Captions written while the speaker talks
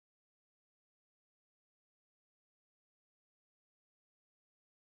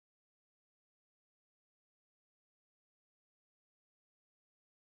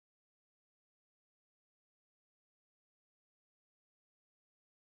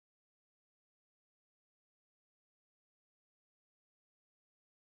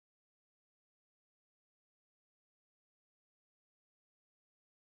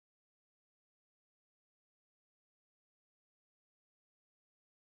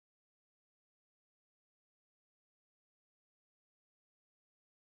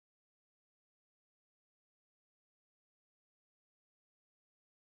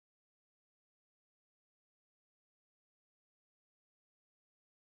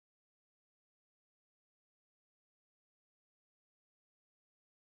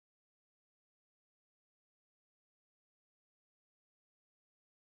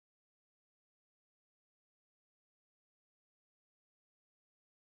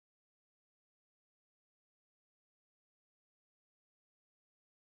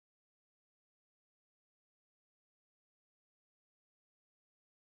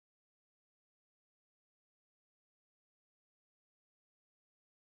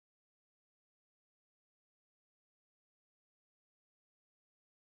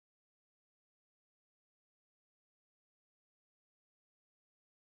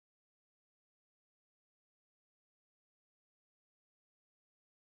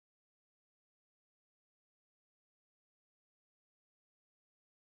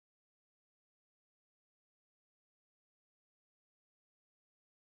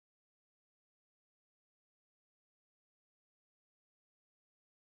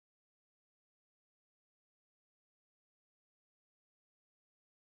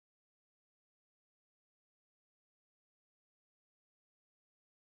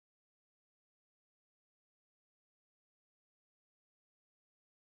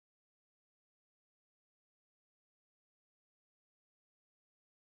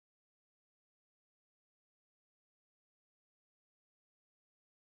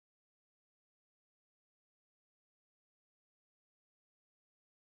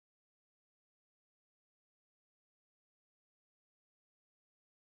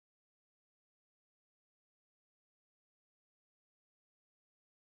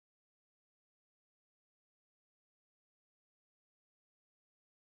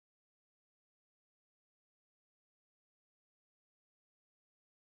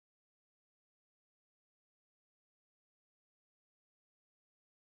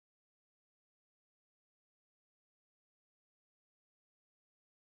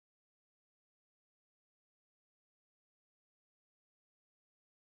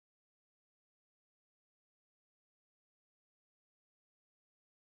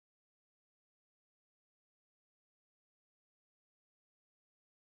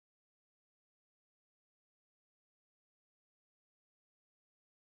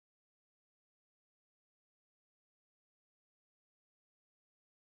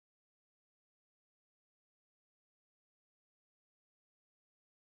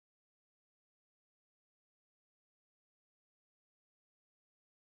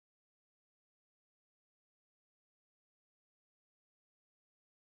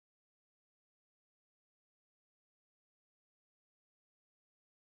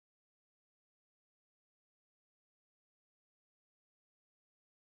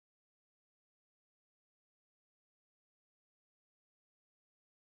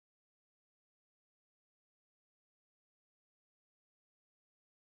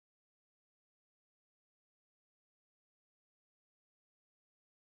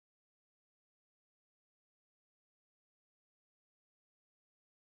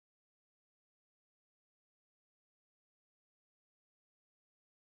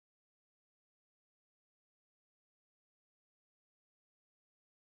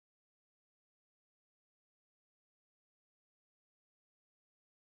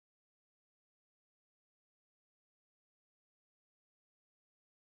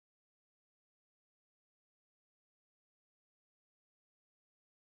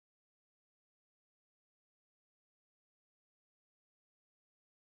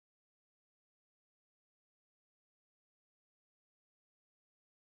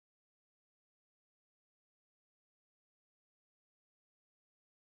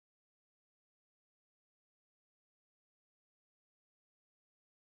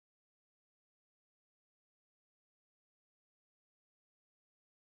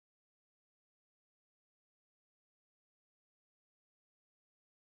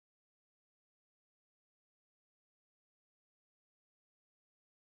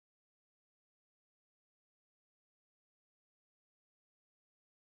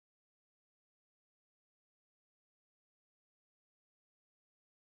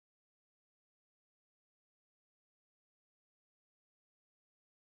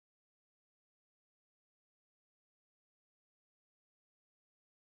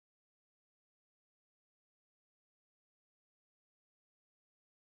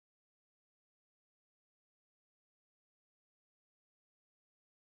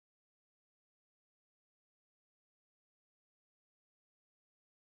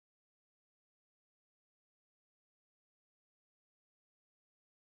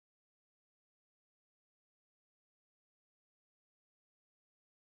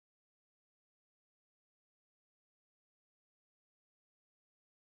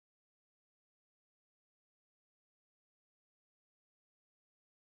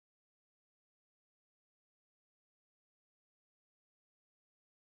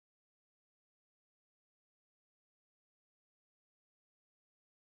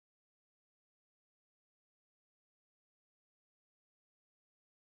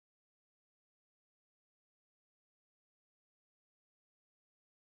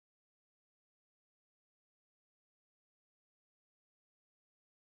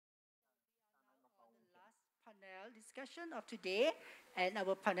discussion of today, and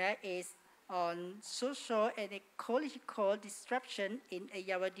our panel is on social and ecological disruption in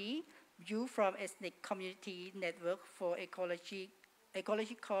Ayeyarwady, view from ethnic community network for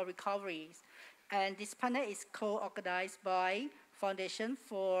ecological recoveries. And this panel is co-organized by Foundation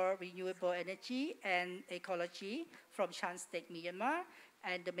for Renewable Energy and Ecology from Shan State, Myanmar,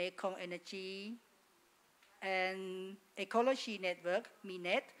 and the Mekong Energy and Ecology Network,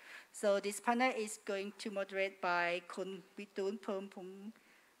 MINET. So this panel is going to moderate by Kun Witoon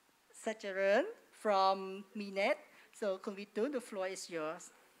Permpongsacharoen from MINET. So Kun Witoon, the floor is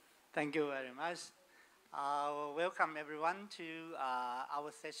yours. Thank you very much. Welcome everyone to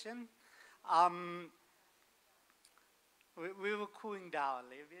our session. We were cooling down a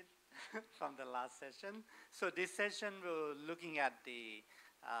little bit from the last session. So this session we're looking at the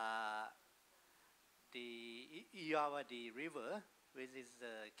Ayeyarwady River, which is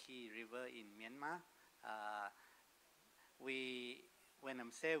the key river in Myanmar. When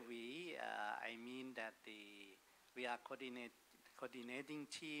I'm saying we, I mean that we are coordinating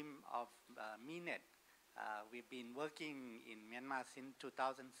team of MINET. We've been working in Myanmar since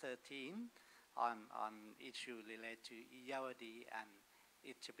 2013 on issue related to Ayeyarwady and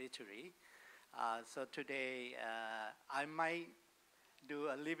its tributary. So today I might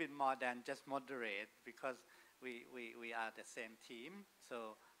do a little bit more than just moderate because we are the same team.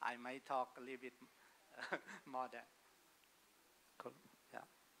 So I might talk a little bit more than. Cool. Yeah.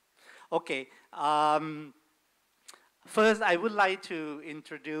 Okay. First, I would like to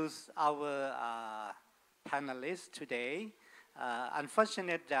introduce our panelists today.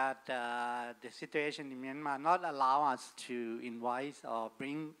 Unfortunate that the situation in Myanmar not allow us to invite or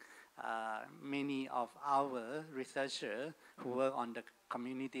bring many of our researchers who work on the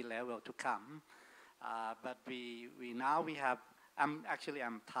community level to come. But we have, I'm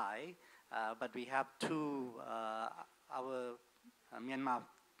Thai, but we have two our Myanmar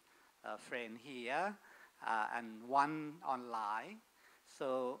friend here and one online.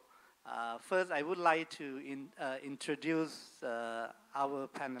 So first I would like to introduce our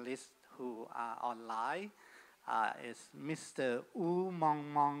panelists who are online. Is Mr.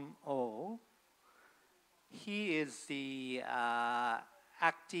 Maung Maung Oo. He is the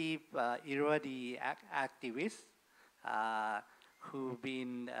active Ayeyarwady activist who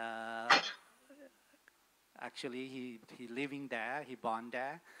been actually he living there, he born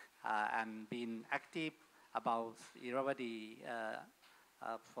there, and been active about Ayeyarwady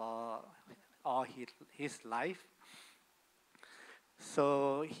for all his life.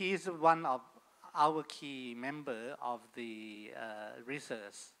 So he is one of our key member of the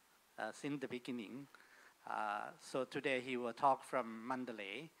research since the beginning. So today he will talk from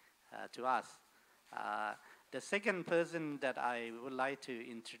Mandalay to us. The second person that I would like to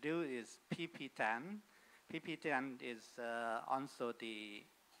introduce is Pyi Pyi Thant. Pyi Pyi Thant is also the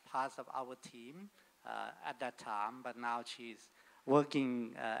part of our team at that time, but now she's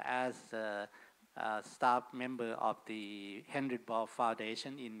working as a staff member of the Renewable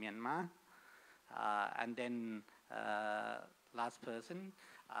Foundation in Myanmar. And then last person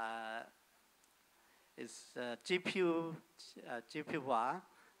is Kyi Phoy Wai.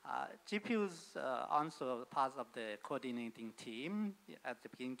 Kyi Phoy is also part of the coordinating team at the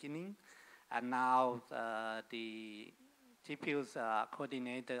beginning, and now the Kyi Phoy is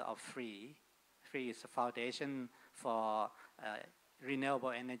coordinator of FREE. FREE is a foundation for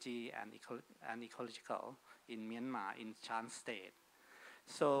renewable energy and ecological in Myanmar, in Shan State.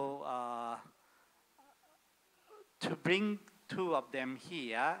 So to bring two of them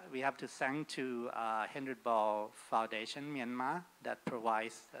here, we have to thank to Renewable Foundation Myanmar that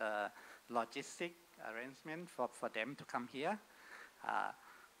provides logistic arrangement for them to come here.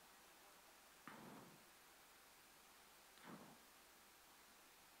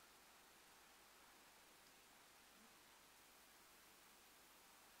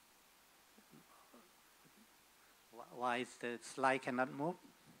 Why is the slide cannot move?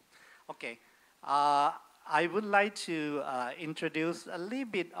 Okay. I would like to introduce a little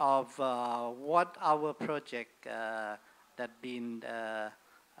bit of what our project that been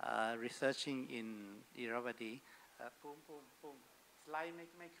researching in Ayeyarwady. Slide ไ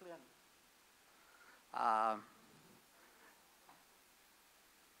ม่เคลื่อน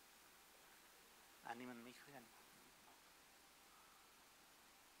อันนี้มันไม่เคลื่อน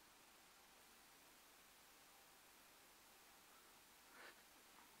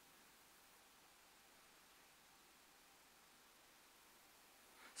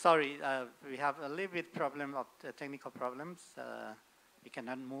Sorry, we have a little bit problem of technical problems. We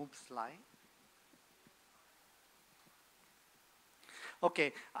cannot move slide.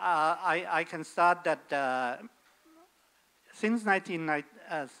 Okay, I can start that since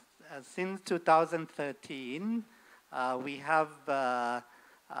 2013, we have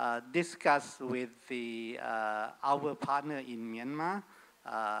discussed with our partner in Myanmar,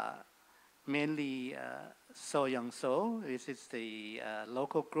 mainly So Young So, which is the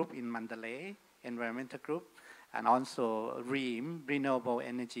local group in Mandalay, environmental group, and also REAM, Renewable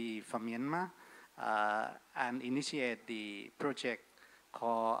Energy for Myanmar, and initiate the project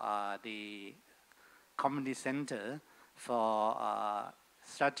called the Community Center for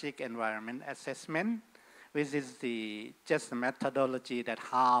Strategic Environment Assessment, which is just the methodology that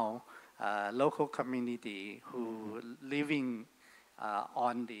how local community who living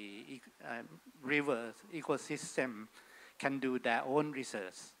on the river ecosystem can do their own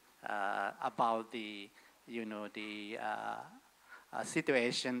research about the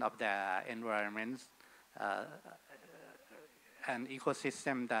situation of the environments and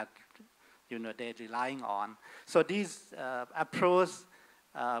ecosystem that they're relying on. So this approach,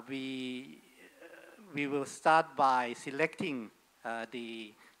 we will start by selecting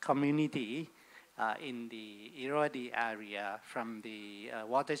the community in the Ayeyarwady area from the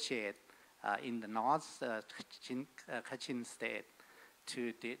watershed in the north, Kachin state,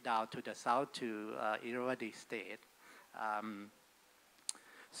 down to the south to Ayeyarwady state.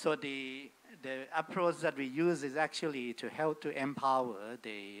 So the approach that we use is actually to help to empower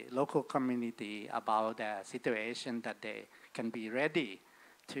the local community about the situation that they can be ready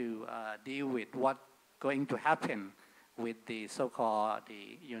to deal with what's going to happen with the so-called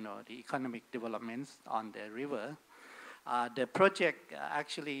the economic developments on the river. The project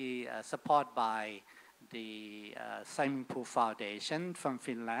actually supported by the Swimming Pool Foundation from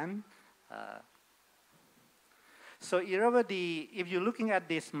Finland. So Ayeyarwady, if you're looking at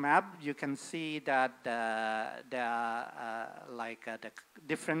this map, you can see that there are the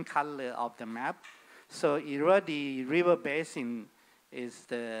different color of the map. So Ayeyarwady River Basin is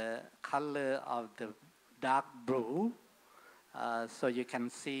the color of the dark blue. So you can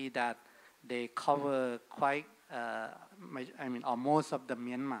see that they cover quite, or most of the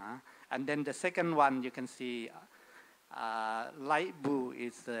Myanmar. And then the second one, you can see light blue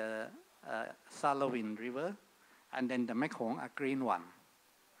is the Salawin River. And then the Mekong, a green one.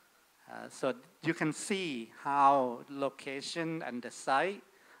 So you can see how location and the site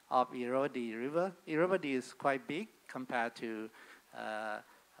of Ayeyarwady River. Ayeyarwady is quite big compared to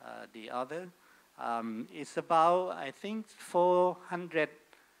the other. It's about, I think,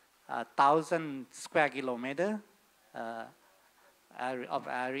 400,000 square kilometer of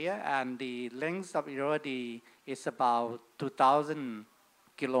area, and the length of Ayeyarwady is about 2,000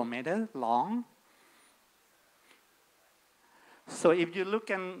 kilometers long. So if you look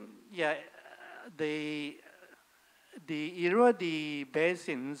and the Ayeyarwady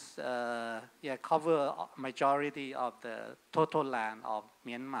basins cover majority of the total land of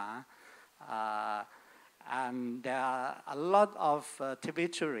Myanmar, and there are a lot of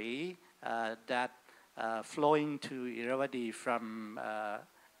tributary that flowing to Ayeyarwady from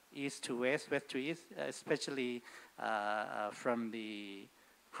east to west, west to east, especially from the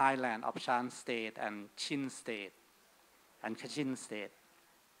highland of Shan state and Chin state and Kachin state.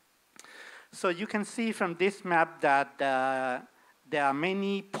 So you can see from this map that there are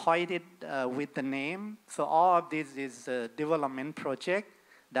many pointed with the name. So all of this is a development project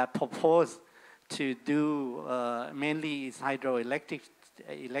that propose to do mainly is hydroelectric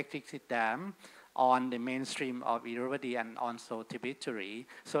dam on the mainstream of Ayeyarwady and also tributary.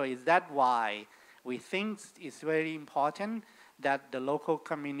 So is that why we think it's very important that the local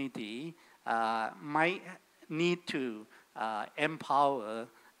community might need to empower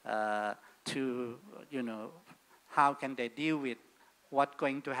to, how can they deal with what's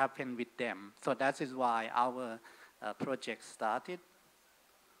going to happen with them. So that is why our project started.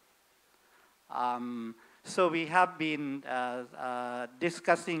 So we have been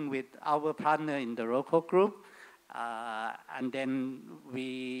discussing with our partner in the local group, and then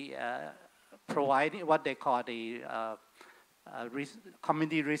we provide what they call the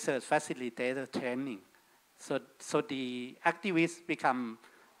community research facilitator training. So the activists become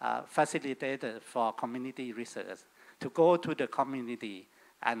facilitator for community research to go to the community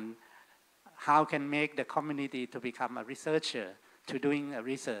and how can make the community to become a researcher to doing a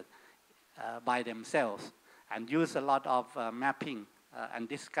research by themselves, and use a lot of mapping and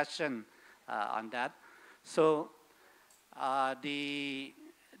discussion on that. So the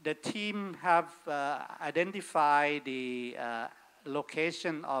team have identified the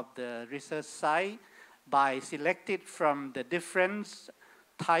location of the research site by selected from the different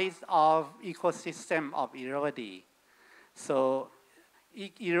types of ecosystem of Ayeyarwady. So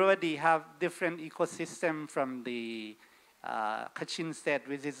Ayeyarwady have different ecosystem from the Kachin said,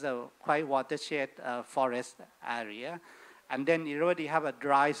 which is a quite watershed forest area. And then Ayeyarwady have a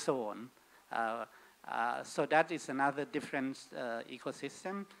dry zone. So that is another different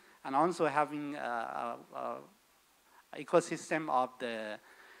ecosystem. And also having ecosystem of the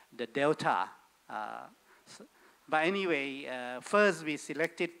delta. But anyway, first we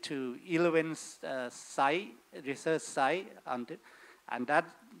selected to 11 research site, and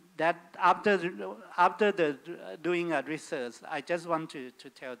that after doing a research, I just want to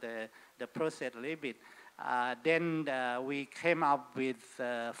tell the process a little bit. Then we came up with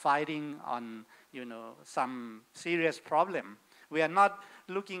finding on some serious problem. We are not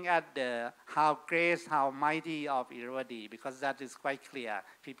looking at how great, how mighty of Ayeyarwady, because that is quite clear.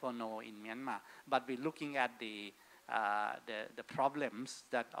 People know in Myanmar. But we're looking at the problems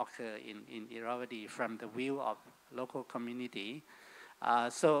that occur in Ayeyarwady from the view of local community.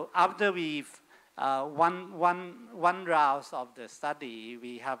 So after we've one round of the study,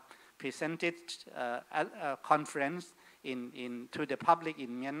 we have presented at a conference to the public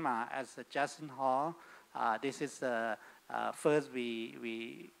in Myanmar as a Justin Hall. This is first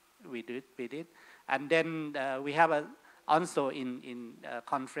we did it, and then we have also in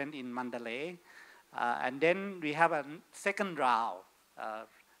conference in Mandalay, and then we have a second round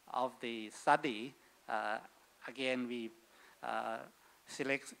of the study. Again, we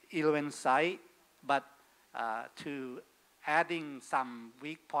select 11 sites, but to adding some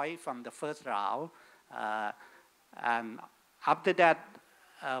weak point from the first round, and after that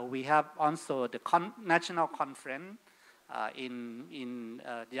we have also the national conference in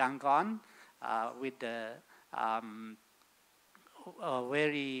Yangon with the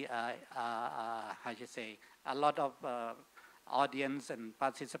very how you say, a lot of audience and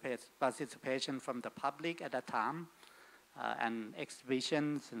participation from the public at that time, and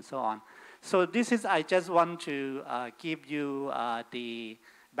exhibitions and so on. So this is, I just want to give you the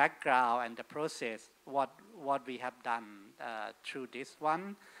background and the process, what we have done through this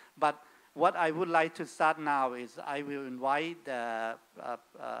one. But what I would like to start now is I will invite Maung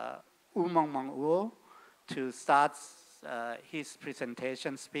Maung Oo to start his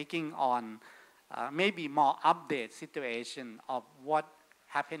presentation, speaking on maybe more update situation of what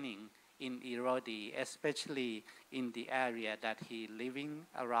happening in Ayeyarwady, especially in the area that he living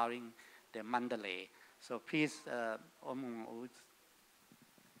around the Mandalay. So please, Maung Oo.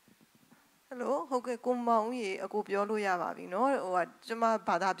 Hello, ဟုတ်ကဲ့ကိုမောင်ကြီးအကိုပြောလို့ရပါပြီနော်ဟိုကကျမ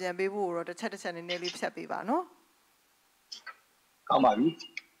ဘာသာပြန်ပေးဖို့တော့တစ်ချက်နည်းနည်းလေးဖြတ်ပေးပါနော်ကောင်းပါပြီ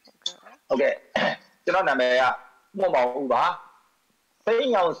ဟုတ်ကဲ့ကျွန်တော်နာမည်ကမောင်မောင်ဦးပါစိမ်း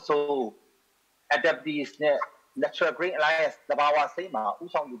ရောင်ဆို Adaptees နဲ့ Natural Green Alliance တဘာဝစိမ်းမှာဥ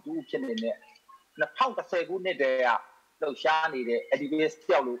ဆောင်သူတူဖြစ်နေတဲ့2010ခုနှစ်တည်းကလှုပ်ရှားနေတဲ့ activist တ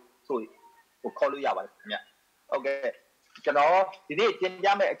ယောက်လို့ဆိုဟိုခေါ်လို့ရပါတယ်ခင်ဗျဟုတ်ကဲ့ကျွန်တော်ဒီနေ့သင်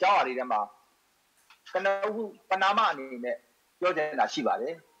ကြားမယ့်အကြောင်းအရာတွေထဲမှာကနဦးပနာမအနေနဲ့ပြောချင်တာရှိပါတ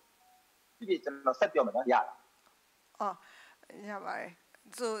ယ်ဒီကျွန်တော်ဆက်ပြောမယ်နော်ရလားအော်ရပါတယ်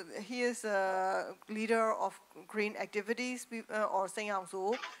So he is a leader of green activities or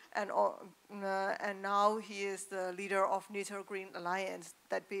Sengangso, and now he is the leader of Nature Green Alliance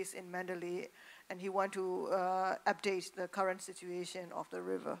that based in Mandalay, and he want to update the current situation of the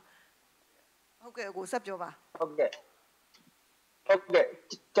river. Okay, go sab jo ba. Okay. Okay.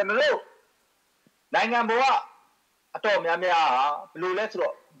 ကျွန်တော်တို့နိုင်ငံပေါ်ကအတော်များများဟာဘယ်လိုလဲဆို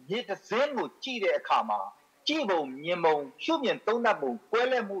တော့မြေတစင်းကိုကြည့်တဲ့အခါမှာကြည့်ပုံမြင်ပုံရှုမြင်သုံးသပ်ပုံကွဲ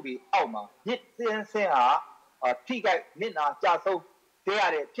လွဲမှုတွေအောက်မှာမြေစင်းစင်းဟာထိခိုက်နစ်နာကြဆုံးတဲ့ရ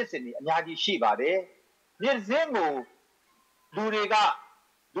တဲ့ဖြစ်စဉ်တွေအများကြီးရှိပါတယ်မြေစင်းကိုလူတွေက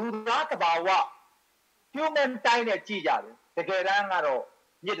လူသားတဘာဝ human တိုင်းနဲ့ကြည့်ကြတယ်တကယ်တမ်းကတော့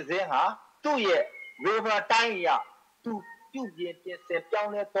မြေစင်းဟာသူ့ရဲ့ river တိုင်းရသူပြုပြင်ပြင်ဆင်ပြော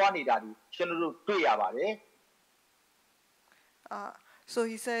င်းလဲသွားနေတာတွေကျွန်တော်တို့တွေ့ရပါတယ် So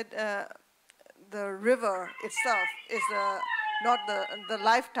he said the river itself is not the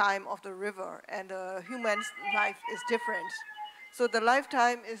lifetime of the river, and the human's life is different. So the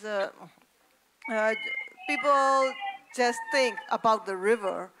lifetime is people just think about the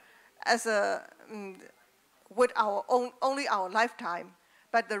river as with our only our lifetime,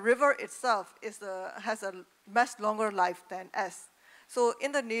 but the river itself has a much longer life than us. So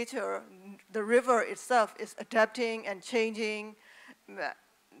in the nature, the river itself is adapting and changing,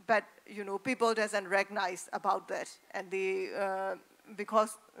 but people doesn't recognize about that, and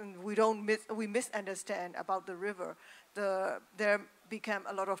because we misunderstand about the river, there become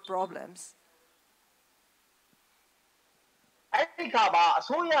a lot of problems. အဲ့ဒီခါမှာအ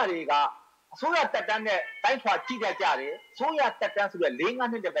စိုးရတွေကအစိုးရတက်တန်းနဲ့တိုင်းထွာကြည့်ကြတယ်အစိုးရတက်တန်းဆိုရ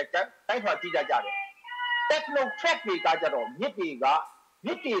4-5နှစ်တည်းပဲတိုင်းထွာကြည့်ကြတယ် technocrat တွေကကြတော့မြစ်တွေ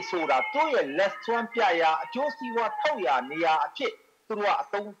ဆိုတာသူ့ရဲ့လက်စွမ်းပြရာအကျိုးစီးပွားထောက်ရာနေရာအဖြစ်သူတို့ကအ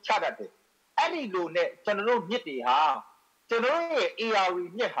သုံးချတတ်တယ်အဲ့ဒီလိုနဲ့ကျွန်တော်တို့မြစ်တွေဟာကျွန်တော်တို့ရဲ့ ARV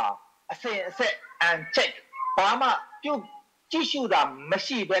မြစ်ဟာအစဉ်အဆက် uncheck ဘာမှပြုကြည့်ရှုတာမ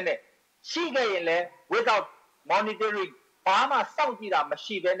ရှိဘဲနဲ့ရှိခဲ့ရင်လည်း without monitoring ဘာမှစောင့်ကြည့်တာမ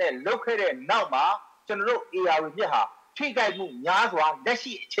ရှိဘဲနဲ့လုပ်ခဲ့တဲ့နောက်မှာကျွန်တော်တို့ ARV မြစ်ဟာထိခိုက်မှုများစွာလက်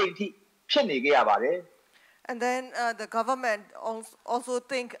ရှိအချိန်ထိဖြစ်နေကြရပါတယ် And then the government also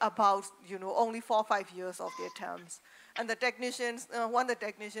think about, only 4 or 5 years of their terms. And the technicians, when the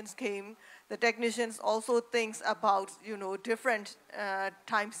technicians came, the technicians also thinks about, different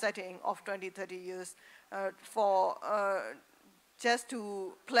time setting of 20, 30 years for just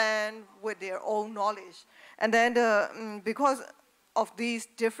to plan with their own knowledge. And then because of these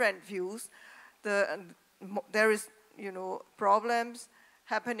different views, there is, problems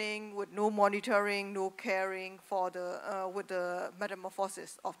happening with no monitoring, no caring for with the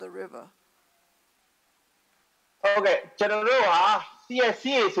metamorphosis of the river. Okay, ကျွန်တော်တို့ဟာ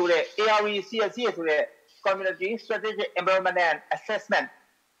CSCA ဆိုတဲ့ ARV CSCA ဆိုတဲ့ Community Strategic Environment Assessment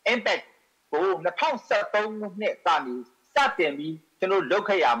Impact ကို2013ခုနှစ်ကနေစတင်ပြီးကျွန်တော်လုပ်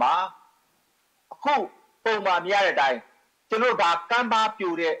ခဲ့ရမှာအခုပုံမှန်မြရတဲ့အတိုင်းကျွန်တော်ဒါကမ်းပါ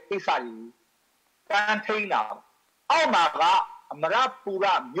ပြိုတဲ့ကိစ္စတွေကမ်းထိန်တာအောက်မှာကအမရပူရ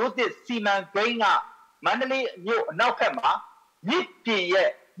မြို့သစ်စီမံကိန်းကမန္တလေးမြို့အနောက်ဘက်မှာမြစ်ပြင်ရဲ့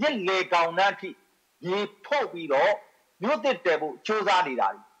မြစ်လေကောင်နှန်းထိရေဖို့ပြီးတော့မြို့သစ်တယ်ဖို့စူးစမ်းနေတာ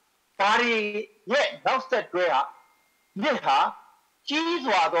ဒါတွေရဲ့နောက်ဆက်တွဲဟာမြစ်ဟာကြီး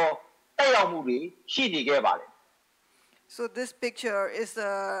စွာသောတက်ရောက်မှုတွေရှိနေခဲ့ပါတယ် So this picture is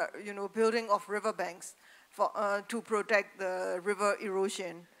the building of riverbanks for to protect the river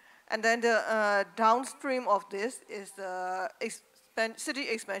erosion. And then the downstream of this is the city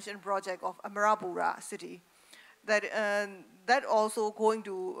expansion project of Amarapura city. That also going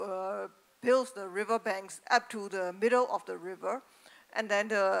to build the riverbanks up to the middle of the river, and then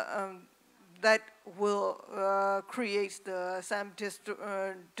that will create some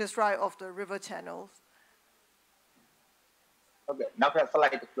destroy of the river channels. Okay, now let's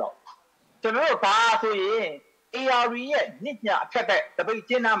slide the floor. ကျွန်တော်တို့ဒါဆိုရင် ARV ရဲ့ညစ်ညအထက်တဲ့တပိတ်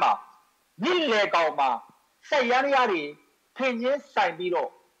ကျင်းနာမှာမြစ်လေကောင်မှာဆက်ရန်ရတွေဖင်ချင်းဆိုင်ပြီးတော့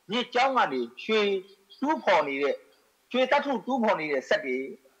မြစ်ကြောင်းကနေရွှေတူးဖော်နေတဲ့ရွှေတတ်ထုတူးဖော်နေတဲ့ဆက်တွေ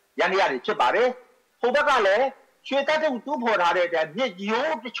ရန်ရတွေဖြစ်ပါတယ်ဟိုဘက်ကလည်းရွှေတတ်ထုတူးဖော်ထားတဲ့မြစ်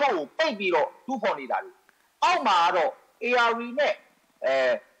ရိုးတချို့ကိုပိတ်ပြီးတော့တူးဖော်နေတာတွေအောက်မှာတော့ ARV နဲ့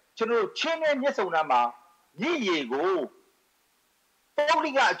ကျွန်တော်ချင်းနဲ့မြစ်စုံနာမှာမြစ်ရေကိုပုဂ္ဂ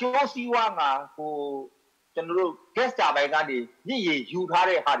လိကအကျိုးစီးပွားငါကိုကျွန်တော်တို့ guest ကြပိုင်းကနေမြစ်ရေယူထား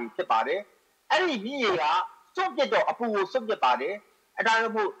တဲ့ဟာတွေဖြစ်ပါတယ်အဲ့ဒီမြစ်ရေကစွန့်ပစ်တော့အပူကိုစွန့်ပစ်ပါတယ်အဲ့ဒါကြော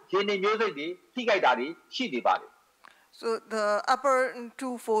င့်မို့ရေနေမျိုးစိတ်တွေထိခိုက်တာတွေရှိနေပါတယ် So the upper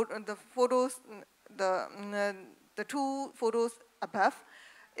two photos the two photos above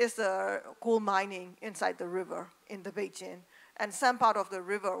is coal mining inside the river in the Beijing and some part of the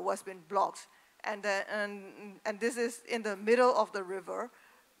river was been blocked and this is in the middle of the river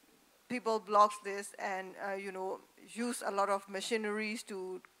people block this and use a lot of machineries to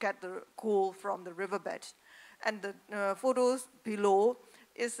get the coal from the riverbed and the photos below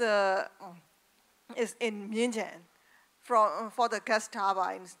is in Myanmar for the gas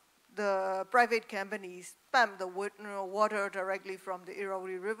turbines the private companies pump the water directly from the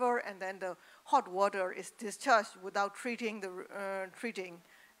Ayeyarwady river and then the hot water is discharged without treating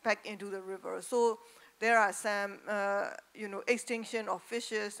back into the river. So there are some, extinction of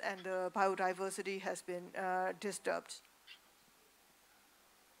fishes and the biodiversity has been disturbed.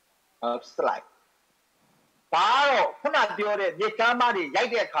 Slide. ဒါတော့ခုနပြောတဲ့မြေကမ်းမတွေရို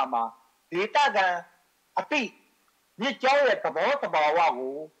က်တဲ့အခါမှာဒေတာကန်အတိမြေကျောင်းရဲ့သဘောတဘာဝ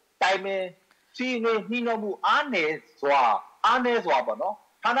ကိုတိုင်ပင်စီနေနှီးနှောမှုအားနည်းစွာပေါ့နော်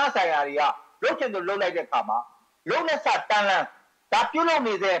ဌာနဆိုင်ရာတွေကလုပ်ချင်လို့လုပ်လိုက်တဲ့အခါမှာလုံးလက်စတန်လန်းဒါပြုလုပ်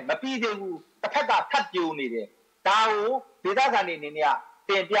နေတဲ့မပြီးသေးဘူးတစ်ဖက်ကထပ်ပြိုနေတယ်ဒါကိုဒေတာကန်တွေအနေနဲ့တ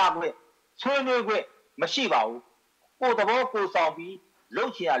င်ပြခွင့်ဆွေးနွေးခွင့်မရှိပါဘူးကိုယ်သဘောကိုယ်ဆောင်ပြီးလု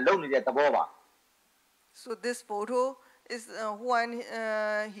ပ်ချင်ရလုပ်နေတဲ့သဘောပါ So this photo is when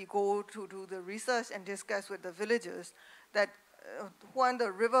he go to do the research and discuss with the villagers that when the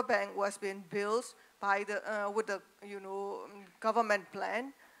riverbank was being built by with the government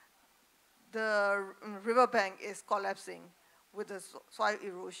plan, the riverbank is collapsing with the soil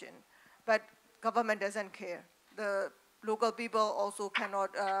erosion, but government doesn't care. The local people also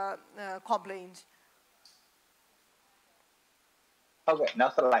cannot complain. Okay, now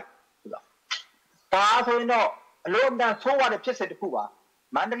slide. ဒါဆိုရင်တော့အလုံးအတန်းဆိုးရတဲ့ဖြစ်စဉ်တစ်ခုပါ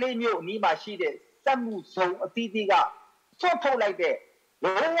မန္တလေးမြို့အနီးမှာရှိတဲ့ စက်မှုဇုံအသီးသီးကစွန့်ထုတ်လိုက်တဲ့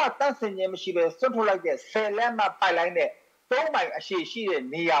လုံးဝတန့်စင်ခြင်းမရှိဘဲစွန့်ထုတ်လိုက်တဲ့10လက်မှပိုက်လိုင်းနဲ့3မိုင်အရှိရှိတဲ့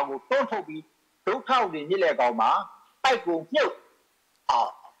နေရာကိုတွန်းထုတ်ပြီးဒုက္ခတွေမြစ်လေကောင်မှာပိုက်ကိုမြုပ်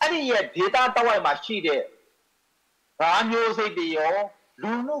အဲ့ဒီရဲ့ဒေတာတဝိုက်မှာရှိတဲ့ဓာမျိုးစိတ်တွေရော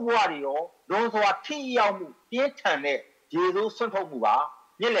လူမှုဘဝတွေရောလုံးစွာထိရောက်မှုပြင်းထန်တဲ့ရေစိုးစွန့်ထုတ်မှုပါ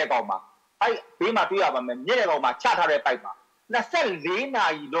မြစ်လေကောင်မှာအဲ့ဘေးမှာတွေ့ရပါမယ်မြစ်လေကောင်မှာချထားတဲ့ပိုက်မှာ24နာ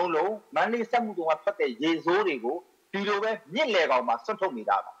ရီလုံးမန္တလေးစက်မှုတုံးကထွက်တဲ့ရေစိုးတွေကိုဒီလိုပဲမြစ်လေကောင်မှာစွန့်ထုတ်နေ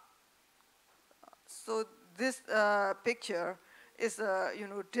တာပါ So this picture is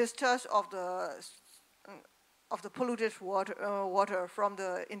discharge of the polluted water from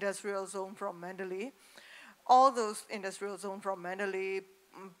the industrial zone from Mandalay. All those industrial zone from Mandalay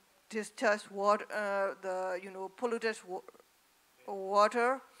discharge water, polluted water,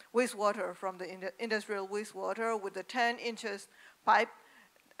 wastewater from the industrial wastewater with the 10 inches pipe,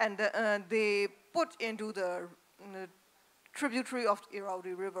 and they put into the tributary of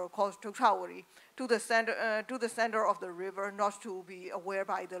Ayeyarwady River called Ayeyarwady to the center of the river, not to be aware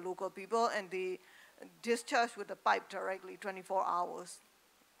by the local people, and they discharge with the pipe directly 24 hours.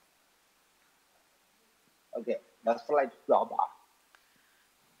 Okay, that's like job.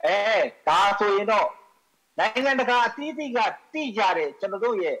 ဒါဆိုရင်တော့နိုင်ငံတကာအသီးသီးကတိကြတဲ့ကျွန်တော်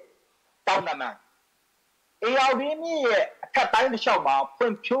တို့ရဲ့တောင်တမန်အေယာဝတီမြစ်ရဲ့အထက်တိုင်းတစ်လျှောက်မှာ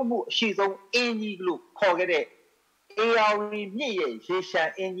ဖွံ့ဖြိုးမှုအရှိဆုံးအင်းကြီးလို့ခေါ်ခဲ့တဲ့အေယာဝတီမြစ်ရဲ့ရေရှ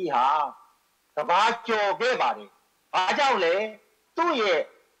မ်းအင်းကြီးဟာကမ္ဘာကျော်ခဲ့ပါတယ်။ဘာကြောင့်လဲသူ့ရဲ့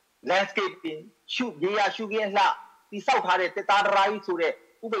landscaping ရေယာရှုခင်းလှတိဆောက်ထားတဲ့တစ်သားတရာကြီးဆိုတဲ့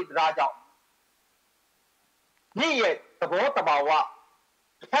ဥပိ္ပဒရာကြောင့်မြစ်ရဲ့သဘောတဘာဝ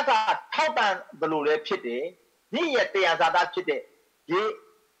တစ်ဖက်ကထောက်ပံ့ဘလို့လည်းဖြစ်တယ်မြစ်ရဲ့တရားဇာတာဖြစ်တဲ့ရေ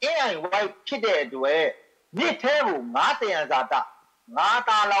အင်းအိုင်ဝိုက်ဖြစ်တဲ့အတွက်မြစ်ထဲကိုငါးတရားဇာတာငါး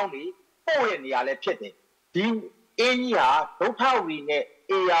သားလောင်းတွေပို့ရနေရလဲဖြစ်တယ်ဒီအင်းကြီးဟာဒုက္ခဝီနဲ့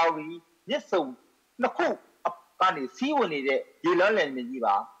အေယာဝီမြစ်စုံနှစ်ခုကနေစီးဝင်နေတဲ့ရေလွှမ်းလည်နေကြီး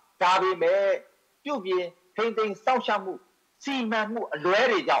ပါဒါပေမဲ့ပြုတ်ပြင်းထိမ့်သိမ်းစောင့်ရှောက်မှုစီမံမှုအလွဲ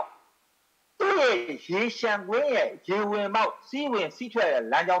တွေကြောင့်သူ့ရဲ့ရေရှမ်းကွင်းရဲ့ရေဝင်ပေါက်စီးဝင်စီးထွက်တဲ့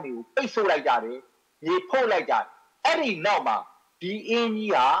လမ်းကြောင်းတွေကိုပိတ်ဆို့လိုက်ကြတယ်ရေဖုတ်လိုက်ကြတယ်အဲ့ဒီနောက်မှာဒီအင်း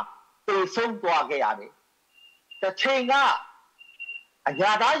ကြီးဟာပြေဆုံးသွားခဲ့ရတယ်တစ်ချိန်ကအ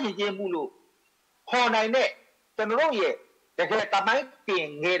ညာသားရည်ကျင်းမှုလို့ခေါ်နိုင်တဲ့ကျွန်တော်တို့ရဲ့တကယ်တမိုင်းတင်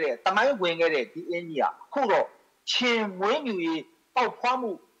ခဲ့တဲ့တမိုင်းဝင်ခဲ့တဲ့ဒီအင်းကြီးဟာအခုတော့ချင်းမွေးမြူရေးပေါက်ဖွား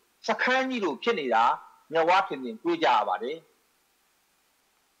မှုစခန်းကြီးလိုဖြစ်နေတာမျက်ဝါးထင်ထင်တွေ့ကြရပါတယ်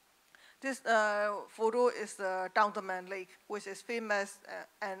This photo is the Tauntaman Lake, which is famous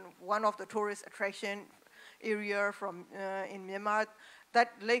and one of the tourist attraction area from in Myanmar. That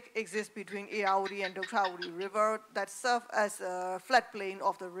lake exists between Ayeyarwady and Ayeyarwady River that serve as a floodplain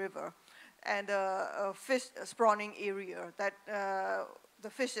of the river and a fish spawning area that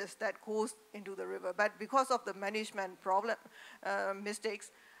the fishes that goes into the river. But because of the management problem mistakes,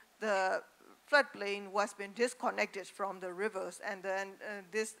 the floodplain was been disconnected from the rivers, and then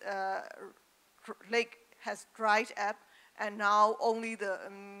this lake has dried up, and now only the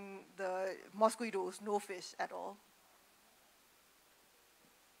mosquitoes, no fish at all.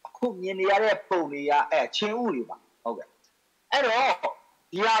 အခုမြင်နေရတဲ့ပုံတွေကချင်းဥတွေပါဟုတ်ကဲ့အဲ့တော့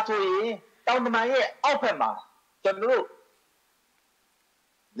ဒီဟာဆိုရင်တောင်တမန်ရဲ့အောက်ဘက်မှာကျွန်တော်တို့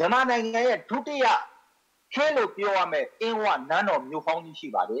မြန်မာနိုင်ငံရဲ့ဒုတိယခင်းလို့ပြောရမယ်အင်းဝနန်းတော်မြို့ဟောင်းကြီးရှိ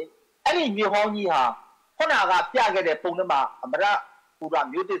ပါတယ်အဲ့ဒီမြို့ဟောင်းကြီးဟာခုနကပြခဲ့တဲ့ပုံထဲမှာအမရပူရ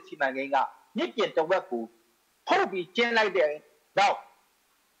မြို့သစ်စီမံကိန်းကမြစ်ပြင်တစ်ဝက်ကိုဖုတ်ပြီးကျင်းလိုက်တဲ့နောက်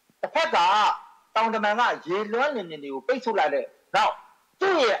တစ်ဖက်ကတောင်တမန်ကရေလွှမ်းလင်မြင်တွေကိုပိတ်ဆို့လိုက်တဲ့နောက်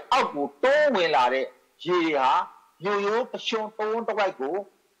သူ့ရဲ့အောက်ကိုတိုးဝင်လာတဲ့ရေဟာရိုးရိုးပရှုံတုံးတစ်ဝက်ကို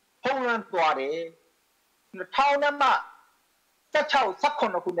ဖုံးလွှမ်းသွားတယ်2000မှ16 18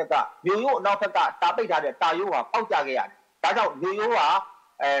ခုနှစ်ကမြို့ရိုးအနောက်ဘက်ကတာပိတ်ထားတဲ့တာရိုးဟာပေါက်ကျခဲ့ရတယ်ဒါကြောင့်မြို့ရိုးဟာ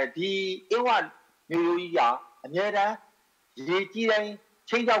ဒီအင်းဝမြို့ရိုးကြီးကအများတန်းရေကြီးတိုင်း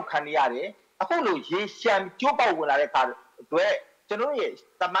ချင်းချောက်ခံနေရတယ်အခုလိုရေရှမ်းကျိုးပေါက်ဝင်လာတဲ့အခါအတွက်ကျွန်တော်ရဲ့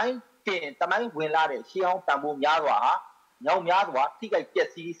တမိုင်းဝင်လာတဲ့ရှေးဟောင်းတန်ဖိုးများစွာဟာညောင်များစွာထိခိုက်ပျက်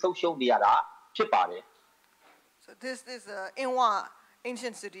စီးဆုံးရှုံးနေရတာဖြစ်ပါတယ် So this is Inwa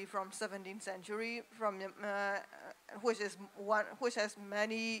ancient city from 17th century from which has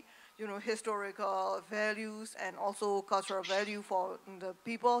many historical values and also cultural value for the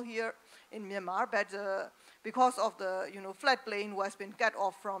people here in Myanmar, but because of the floodplain was been cut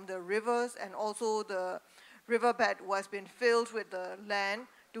off from the rivers and also the riverbed was been filled with the land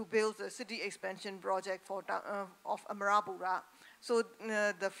to build the city expansion project of Amarapura. So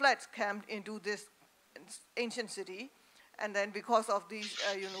the floods came into this ancient city And then because of these,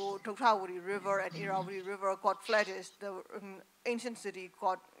 Ayeyarwady River and Ayeyarwady River got flooded, the ancient city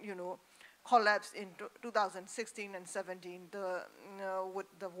got, collapsed in 2016 and 17. With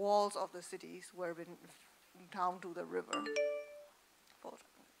the walls of the cities were been down to the river.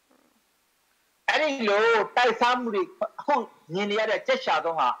 အဲ့ဒီလိုတိုက်စားမှုတွေအခုမြင်နေရတဲ့ကြက်ရှာ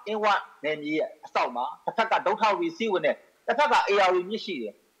သုံးဟာအင်းဝနယ်မြေရဲ့အဆောက်မှာတစ်ဖက်ကဒုထောက်ဝီစီးဝင်တဲ့တစ်ဖက်ကအေယာဝီမြစ်ရှိတ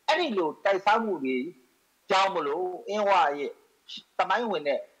ယ်အဲ့ဒီလိုတိုက်စားမှုတွေကြောင်းမလို့အင်းဝရဲ့တမိုင်းဝင်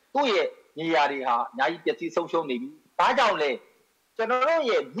တဲ့သူ့ရဲ့နေရာတွေဟာအများကြီးပျက်စီးဆုံးရှုံးနေပြီဒါကြောင့်လေကျွန်တော်တို့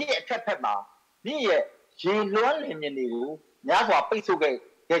ရဲ့မြစ်အထက်ဖက်မှာမြစ်ရဲ့ရေလွှမ်းလင်မြစ်တွေကိုများစွာပိတ်ဆို့ခဲ့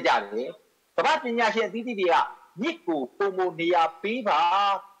ကြတယ်ကမ္ဘာပညာရှင်အသီးသီးတွေကမြစ်ကိုပုံမနေရာပေး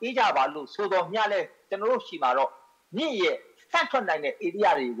ကြပါလို့ဆိုတော့ညလဲကျွန်တော်တို့ရှိမှာတော့မြစ်ရဲ့ဆန့်ထွက်နိုင်တဲ့ area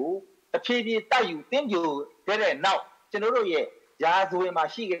တွေကိုတဖြည်းဖြည်းတိုက်ယူတင်းပြိုခဲ့တဲ့နောက်ကျွန်တော်တို့ရဲ့ရာဇဝင်မှာ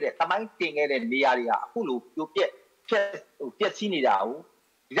ရှိခဲ့တဲ့တမိုင်းတင်ခဲ့တဲ့နေရာတွေဟာအခုလိုပြိုပျက်စီးနေတာကို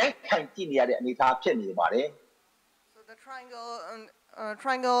ရိုက်ထိုင်ကြည့်နေရတဲ့အနေအထားဖြစ်နေပါတယ် So the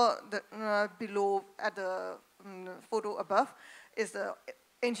triangle below at the photo above is the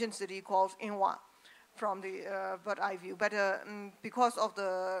ancient city called Inwa from the bird eye view. But because of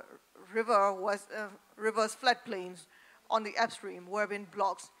the river's floodplains on the upstream were been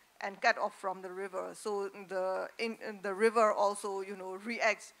blocked and cut off from the river. So the river also,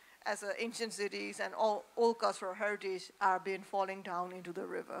 reacts as ancient cities and all cultural heritage are being falling down into the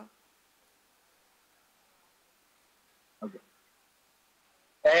river. Okay.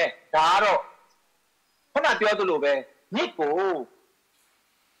 ဒါတော့ခုနပြောသလိုပဲမြစ်ကို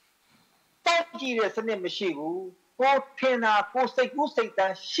တိုက်ကြည့်တဲ့စနစ်မရှိဘူးကိုထင်တာကိုစိတ်ကူးစိတ်တ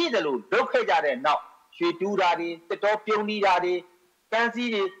န်းရှိတယ်လို့လုပ်ခဲ့ကြတဲ့နောက်ရွှေတူးတာတွေတက်တော်ပြုံးနေတာတွေကန်းစ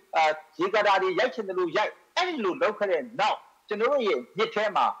ည်းတွေရေကတာတွေရိုက်ချင်တယ်လို့ရိုက်အဲ့ဒီလိုလုပ်ခဲ့တဲ့နောက်ကျွန်တော်တို့ရဲ့မြစ်ထဲ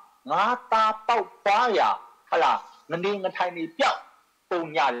မှာငါးသားပေါက်သွားရဟလာငနေငထိုင်နေပြောက်ပုံ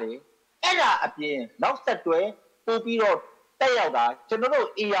ရတယ်အဲ့ဒါအပြင်နောက်ဆက်တွဲပို့ပြီးတော့တက်ရောက်တာကျွန်တော်တို့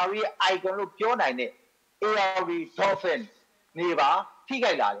AR ရဲ့ icon လို့ပြောနိုင်တဲ့ AR dolphin နေပါထိ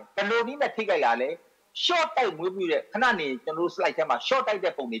ခိုက်လာတယ်ဘယ်လိုနည်းနဲ့ထိခိုက်လာလဲ short တိုက်မွေးပြီးတဲ့ခဏနေကျွန်တော်တို့ slide ထဲမှာ short တိုက်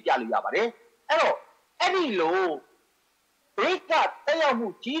တဲ့ပုံတွေပြလို့ရပါတယ်အဲ့တော့အဲ့ဒီလိုဘေးကတက်ရောက်မှု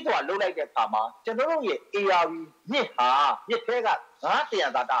ကြီးစွာလုပ်လိုက်တဲ့အခါမှာကျွန်တော်တို့ရဲ့ AR မြစ်ထဲကငါးတရံ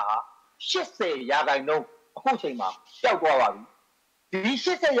သာတာဟာ80%အခုချိန်မှာပျောက်သွားပါပြီဒီ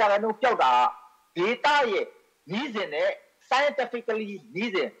80%ပျောက်တာဒေတာရဲ့နီးစင်နဲ့ scientifically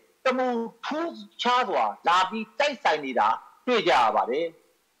နီးစင်တမူထူးခြားစွာလာပြီးတိုက်ဆိုင်နေတာတွေ့ကြရပါတယ်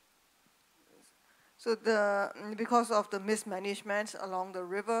So because of the mismanagement along the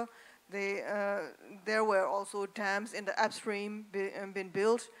river, there were also dams in the upstream been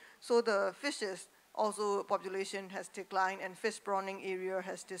built. So the fishes also population has declined and fish spawning area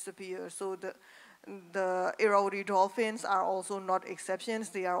has disappeared. So the Ayeyarwady dolphins are also not exceptions.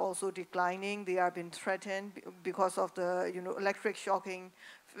 They are also declining. They are being threatened because of the electric shocking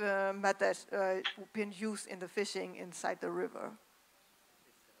methods being used in the fishing inside the river.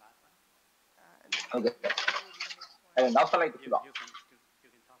 Okay. Now slide ကြည့်ပါ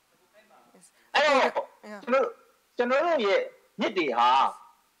အဲ့တော့ကျွန်တော်တို့ရဲ့မြစ်တွေဟာ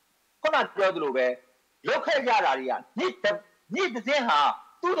ခုနပြောသလိုပဲလောက်ခဲ့ကြတာတွေကမြစ်တစ်စင်းဟာ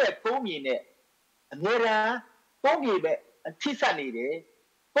သူ့ရဲ့ကုန်းမြေနဲ့အများရန်ကုန်းမြေပဲထိစပ်နေတယ်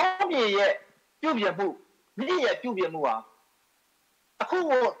ကုန်းမြေရဲ့ပြုပြင်မှုမြစ်ရဲ့ပြုပြင်မှုဟာအခု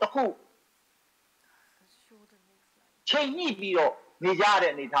ချိန်ညှိပြီးတော့နေကြ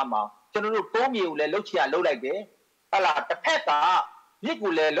တဲ့အနေထားမှာကျွန်တော်တို့ကုန်းမြေကိုလည်းလှုပ်ချရလှုပ်လိုက်တယ်ဟလာတစ်ဖက်ကမြစ်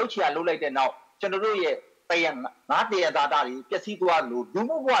ကိုလည်းလှုပ်ချရလှုပ်လိုက်တဲ့နောက်ကျွန်တော်တို့ရဲ့ငါးတရသားတာတွေပျက်စီးသွားလို့လူ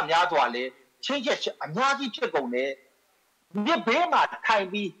မှုဘဝများစွာလည်းချင်းချက်အများကြီးဖြစ်ကုန်တယ်မြစ်ဘေးမှာထိုင်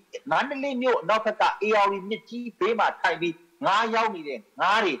ပြီးမန္တလေးမြို့အနောက်ဘက်က AR မြစ်ကြီးဘေးမှာထိုင်ပြီးငါးရောက်နေတဲ့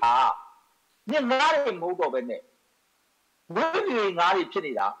ငါးတွေဟာမြစ်ငါးတွေမဟုတ်တော့ဘဲနဲ့ဝိညာဉ်ငါးတွေဖြစ်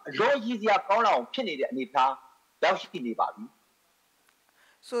နေတာအရောကြီးစရာကောင်းအောင်ဖြစ်နေတဲ့အနေအထားရောက်ရှိနေပါပြီ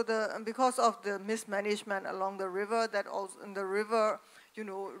So because of the mismanagement along the river, that also the river,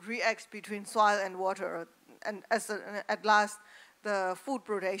 reacts between soil and water, and at last, the food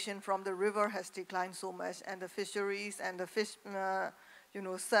production from the river has declined so much, and the fisheries and the fish,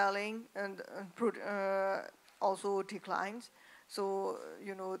 selling and also declines. So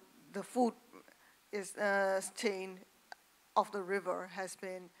the food chain of the river has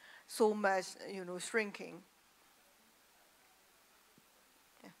been so much, shrinking.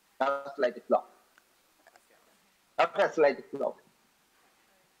 That's like the clock. That's like the clock.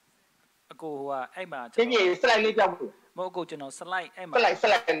 အကိုအဲ့မှာ ဒီကြီး slide လေးပြောင်းဖို့ မဟုတ်ကိုကျွန်တော် slide အဲ့မှာ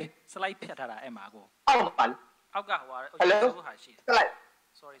slide ဖြတ်ထားတာအဲ့မှာကို အောက်မှာ အောက်ကဟိုဟာ Hello ဟာရှိတယ် slide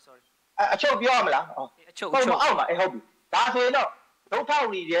sorry အချုပ်ပြောရမလား အချုပ် အောက်မှာဟုတ်ပြီ ဒါဆိုရင်တော့ဒုက္ခ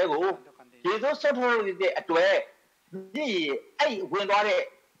ဝီတွေကိုရေစိုးဆွတ်ထုတ်တဲ့အတွက်ဒီအဲ့ဝင်သွားတဲ့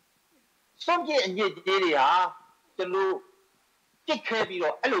စွန့်ပစ်အညစ်အကြေးတွေဟာကျွန်တော်ပြစ်ခဲပြီး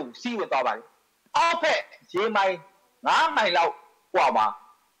တော့အဲ့လိုစီးဝင်သွားပါတယ်အောက်ဖက်ရေမိုင်9မိုင်လောက်กว่าမှာ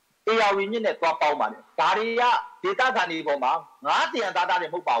အေယာဝီမြစ်နဲ့သွားပေါင်းပါတယ်ဒါတွေကဒေတာခံတွေပေါ်မှာ9တန်သားတွေ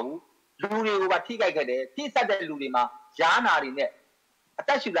မဟုတ်ပါဘူးလူတွေကိုပါထိခိုက်ခဲ့တယ်ထိဆက်တဲ့လူတွေမှာရားနာတွေနဲ့အသ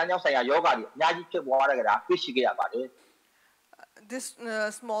က်ရှူလမ်းကြောင်းဆိုင်ရာယောဂတွေအများကြီးဖြစ်ပေါ်ရတာတွေ့ရှိခဲ့ရပါတယ်This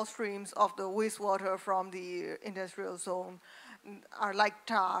small streams of the wastewater from the industrial zone are like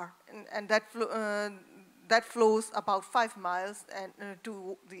tar, and that flows about 5 miles and to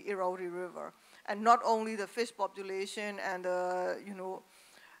the Ayeyarwady River. And not only the fish population and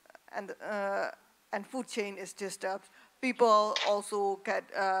and food chain is disturbed. People also get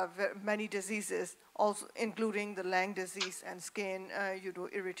many diseases, also including the lung disease and skin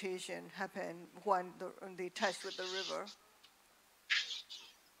irritation happen when they touch with the river.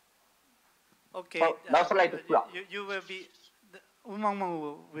 Okay, you will be, Maung Maung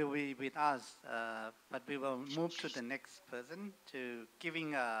Oo will be with us, but we will move to the next person to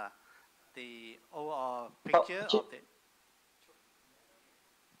giving the overall picture of the.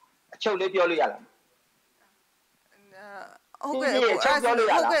 အချုပ်လေးပြောလို့ရလားဟုတ်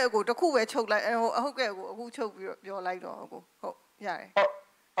ကဲ့ကိုတခုပဲချုပ်လိုက်ဟုတ်ကဲ့ကိုအခုချုပ်ပြီးပြောလိုက်တော့ကိုဟုတ်ရတယ်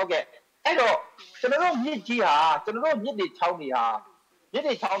ဟုတ်ကဲ့အဲ့တော့ကျွန်တော်တို့မြစ်ကြီးဟာကျွန်တော်တို့မြစ်တွေချောင်းတွေဟာမြစ်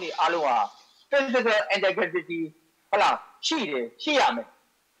တွေချောင်းတွေအားလုံးဟာ physical integrity ဟုတ်လားရှိတယ်ရှိရမယ်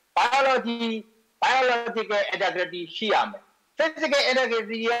biological integrity ရှိရမယ် physical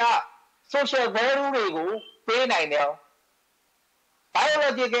integrity က social value တွေကိုပေးနိုင်တယ်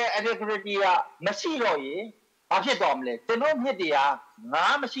biological integrity ကမရှိတော့ရင်ဘာဖြစ်သွားမလဲကျွန်တော်မြစ်တွေက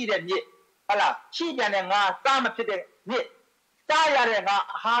ငါးမရှိတဲ့မြစ်ဟုတ်လားရှိပြန်တဲ့ငါးစားမဖြစ်တဲ့မြစ်စားရတဲ့ငါး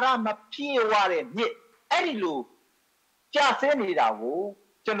အာဟာရမပြည့်ဝတဲ့မြစ်အဲ့ဒီလိုကြာဆင်းနေတာကို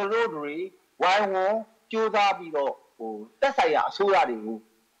ကျွန်တော်တို့တွေဝိုင်းဝန်းကြိုးစားပြီးတော့တက်ဆိုင်ရာအစိုးရတွေကို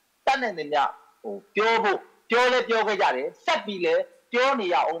တတ်နိုင်တဲ့မြပြောဖို့ပြောလဲပြောခဲ့ကြတယ်ဆက်ပြီးလဲပြောနေ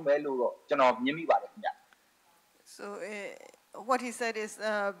ရအောင်ပဲလို့တော့ကျွန်တော်မြင်မိပါတယ်ခင်ဗျ So what he said is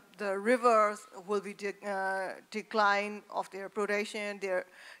the rivers will be decline of their production, their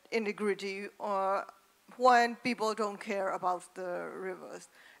integrity, when people don't care about the rivers,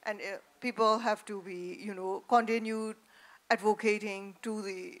 and people have to be, continue advocating to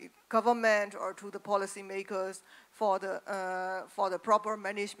the government or to the policymakers for the proper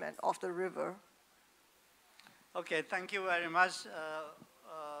management of the river. Okay, thank you very much.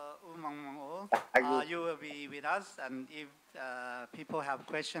 Maung Maung Oo. You will be with us, and if people have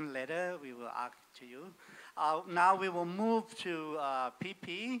questions later, we will ask to you. Now we will move to Pyi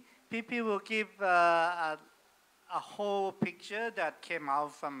Pyi. Pyi Pyi will give a whole picture that came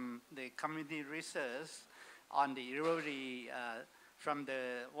out from the community research on the Ayeyarwady from the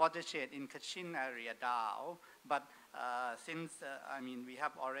watershed in Kachin area down. But since we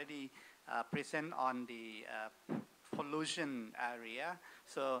have already present on the pollution area,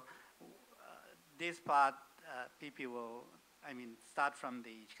 so this part Pyi Pyi will start from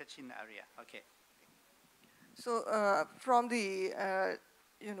the Kachin area. Okay. So from the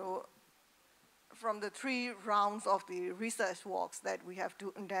from the 3 rounds of the research walks that we have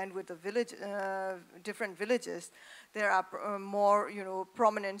done with the different villages, there are more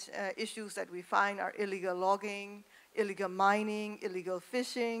prominent issues that we find are illegal logging, illegal mining, illegal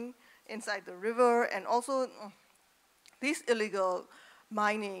fishing inside the river, and also these illegal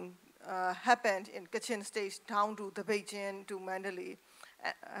mining happened in Kachin State down to the Beijing to Mandalay,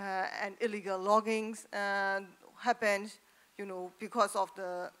 and illegal loggings happened, because of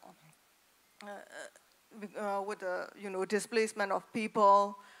the with the displacement of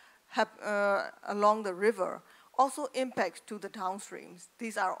people along the river. Also impacts to the downstreams.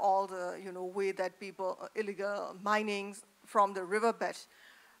 These are all the way that people illegal minings from the riverbed,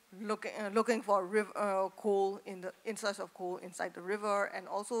 looking for coal in search of coal inside the river, and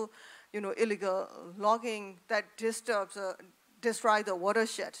also illegal logging that destroy the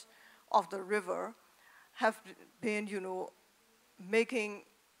watershed of the river, have been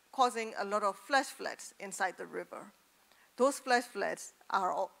causing a lot of flash floods inside the river. Those flash floods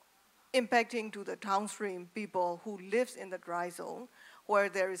are impacting to the downstream people who lives in the dry zone, where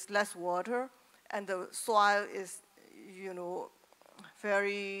there is less water and the soil is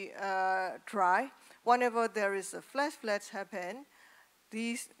very dry. Whenever there is a flash floods happen,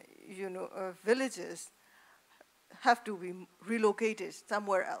 these villages have to be relocated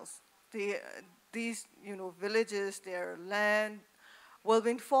somewhere else. These villages, their land will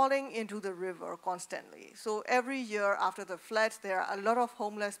be falling into the river constantly. So every year after the floods, there are a lot of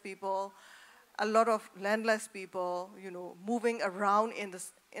homeless people, a lot of landless people, moving around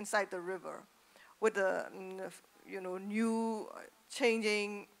inside the river with the, new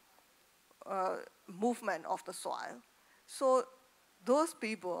changing movement of the soil. So those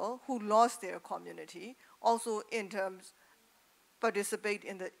people who lost their community also in terms participate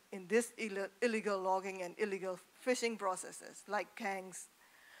in this illegal logging and illegal fishing processes like gangs.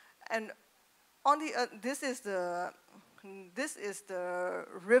 And on the this is the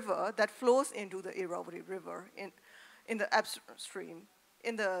river that flows into the Ayeyarwady River in the upstream.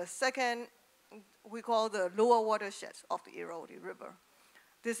 In the second, we call the lower watershed of the Ayeyarwady River.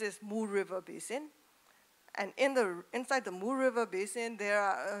 This is Mu River Basin. And inside the Mu River Basin, there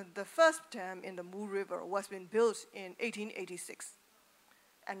are, the first dam in the Mu River was been built in 1886.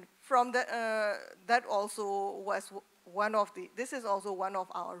 And from that also was this is also one of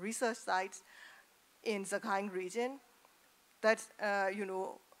our research sites in Sakhain region. That,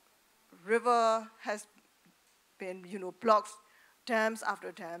 river has been, blocked dams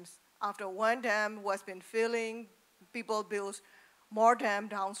after dams. After one dam was been filling, people built more dam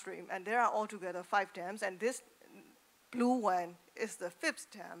downstream, and there are altogether 5 dams, and this blue one is the 5th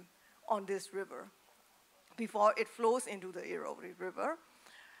dam on this river before it flows into the Ayeyarwady River.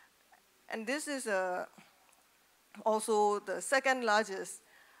 And this is also the second largest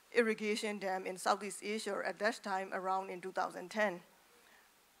irrigation dam in Southeast Asia at that time, around in 2010.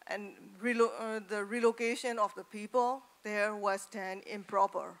 And the relocation of the people there was then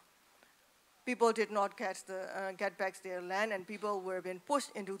improper. People did not get back their land, and people were being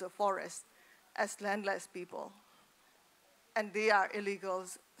pushed into the forest as landless people. And they are illegal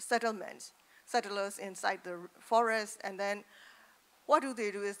settlers inside the forest. And then what do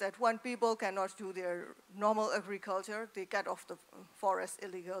is that when people cannot do their normal agriculture, they cut off the forest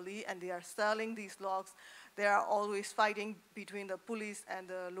illegally, and they are selling these logs. They are always fighting between the police and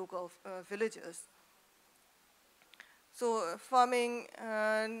the local villagers. So farming,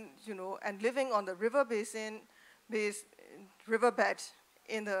 and living on the river riverbed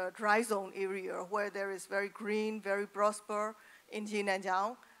in the dry zone area where there is very green, very prosper in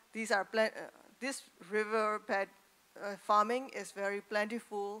Jinanjiang. This riverbed farming is very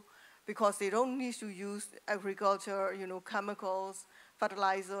plentiful because they don't need to use agriculture, chemicals,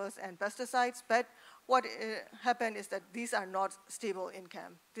 fertilizers, and pesticides. But what happened is that these are not stable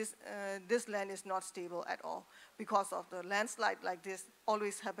income. This land is not stable at all because of the landslide like this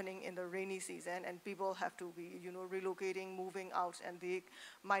always happening in the rainy season, and people have to be, relocating, moving out, and they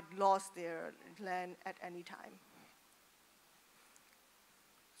might lose their land at any time.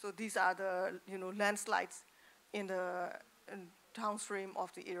 So these are the, landslides in the downstream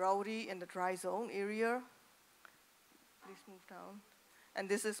of the Ayeyarwady in the dry zone area. Please move down. And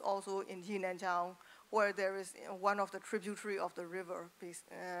this is also in Jinanjiang, where there is one of the tributary of the river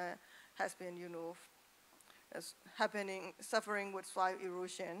has been, suffering with soil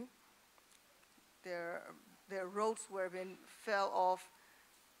erosion. Their roads were being fell off,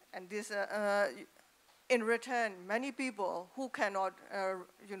 and this, in return, many people who cannot,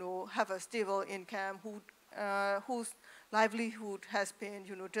 have a stable income, whose livelihood has been,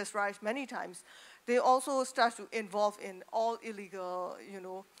 destroyed many times, they also start to involve in all illegal,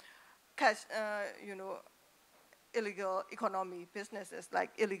 illegal economy businesses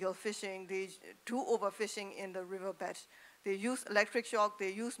like illegal fishing. They do overfishing in the riverbed. They use electric shock.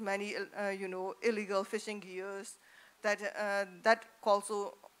 They use many, illegal fishing gears. That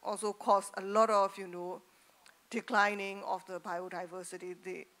also cause a lot of, declining of the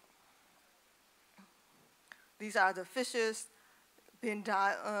biodiversity. These are the fishes.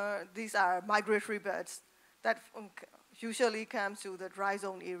 These are migratory birds that usually come to the dry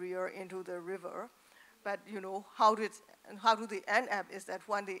zone area into the river. But how do they end up is that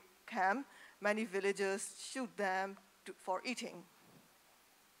when they come, many villagers shoot them for eating.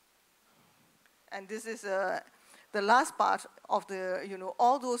 And this is the last part of the,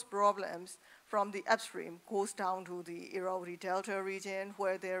 all those problems from the upstream goes down to the Ayeyarwady Delta region,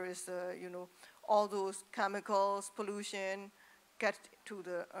 where there is, all those chemicals, pollution get to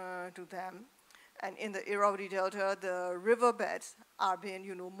them. And in the Ayeyarwady Delta, the riverbeds are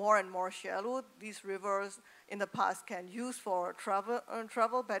being, more and more shallow. These rivers in the past can use for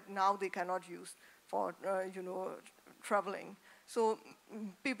travel, but now they cannot use for, traveling. So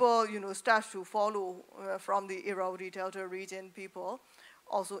people, start to follow from the Ayeyarwady Delta region. People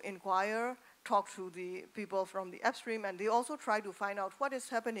also inquire, talk to the people from the upstream, and they also try to find out what is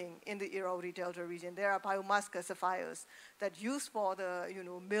happening in the Ayeyarwady Delta region. There are biomass gasifiers that use for the,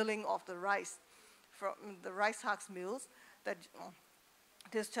 milling of the rice from the rice husk mills that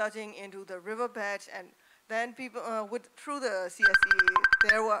discharging into the riverbed, and then people through the CSE,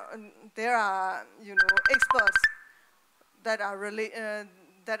 there are experts that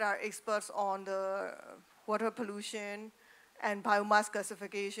are experts on the water pollution and biomass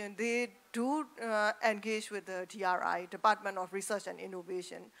gasification. They do engage with the DRI, Department of Research and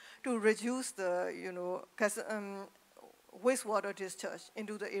Innovation, to reduce the wastewater discharge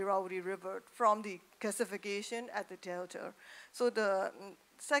into the Ayeyarwady River from the gasification at the delta. So the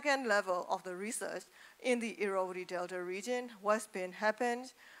second level of the research in the Ayeyarwady Delta region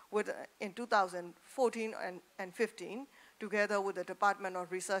happened in 2014 and 15, together with the Department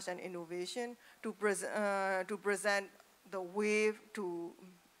of Research and Innovation, to present the way to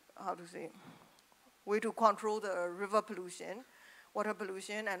control the river pollution, water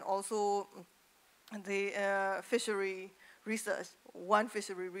pollution, and also the fishery research. One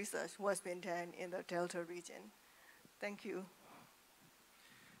fishery research was being done in the Delta region. Thank you.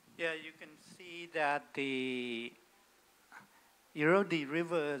 Yeah, you can see that the Ayeyarwady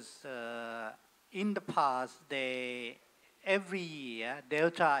rivers in the past, every year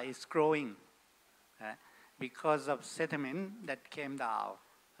delta is growing because of sediment that came down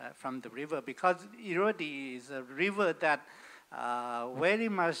from the river. Because Ayeyarwady is a river that very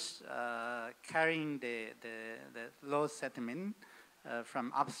much carrying the low sediment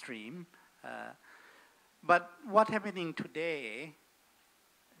from upstream. But what happening today,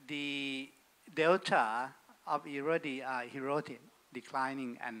 the delta of Ayeyarwady are eroding,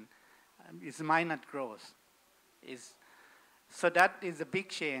 declining, and it's minor growth. So that is a big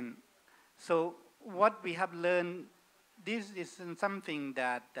change. So what we have learned, this is something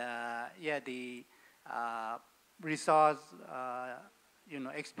that, the resource,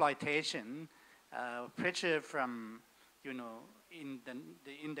 exploitation, pressure from, in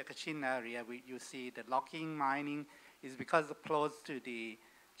the Kachin area, you see the logging, mining is because of close to the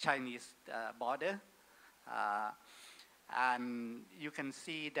Chinese border. And you can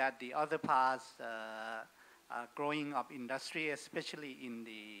see that the other parts growing up industry, especially in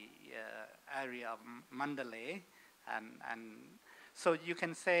the area of Mandalay. And so you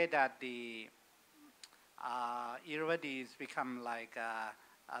can say that the Ayeyarwady has become like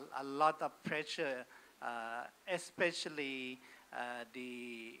a lot of pressure, especially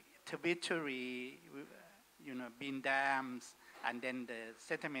the tributary, being dams, and then the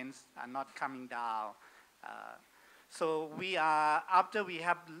sediments are not coming down. So after we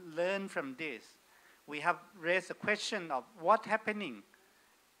have learned from this, we have raised a question of what's happening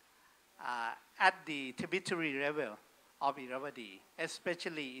at the tributary level of Ayeyarwady,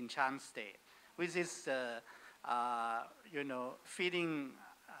 especially in Shan state, which is, feeding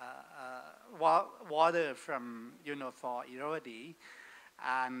water from, for Ayeyarwady.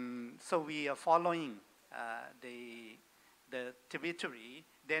 And so we are following the tributary,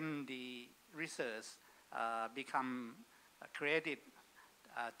 then the research become created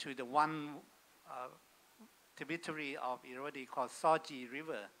to the one tributary of Ayeyarwady called Soji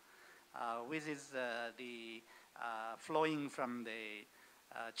River, which is the flowing from the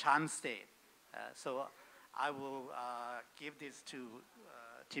Shan state. So I will give this to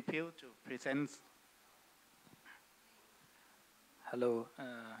Chipiu to present. Hello,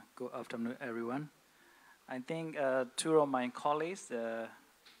 good afternoon, everyone. I think two of my colleagues,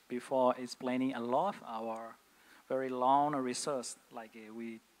 before explaining a lot of our very long research, like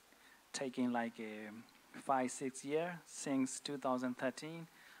we taking like 5-6 years since 2013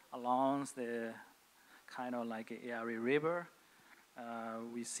 along the kind of like Ayeyarwady River.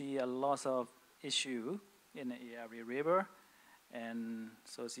 We see a lot of issue in the Ayeyarwady River and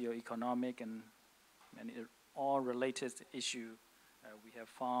socio-economic and all related issue we have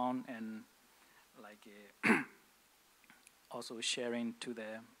found, and like also sharing to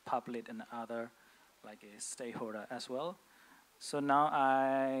the public and other like a stakeholder as well. So now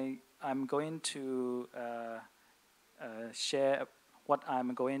I'm going to share what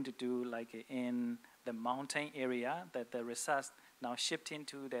I'm going to do like in the mountain area that the research now shifting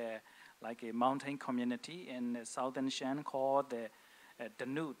to the like a mountain community in the southern Shan called the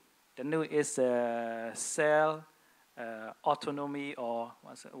Danube. Danube is a cell autonomy, or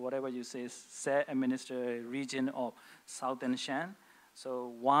whatever you say, self-administered region of southern Shan.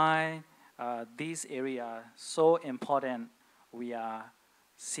 So why this area so important we are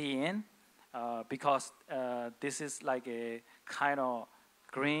seeing? Because this is like a kind of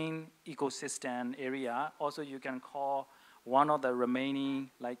green ecosystem area. Also, you can call one of the remaining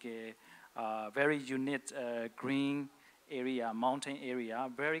like a very unique green area, mountain area,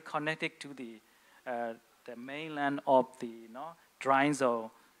 very connected to the mainland of the dry zone.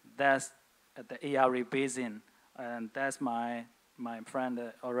 That's the Ayeyarwady Basin, and that's my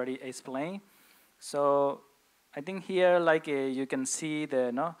friend already explained. So I think here, like you can see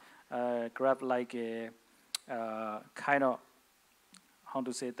the graph, like a kind of, how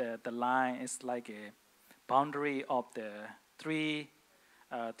to say, the line is like a boundary of the three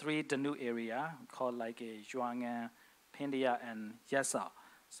Danu area called like a Zhuangan, Pindia, and Yasa.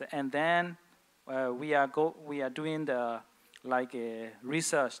 So, and then we are doing the like a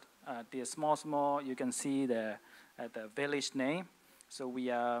research. The small you can see the village name. So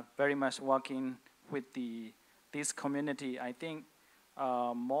we are very much working with this community. I think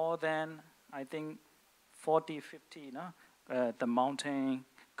more than 40, 50, the mountain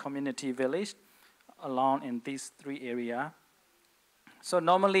community village along in these three areas. So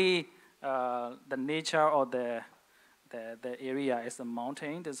normally the nature of the area is a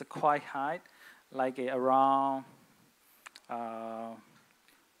mountain. There's a quite high, like around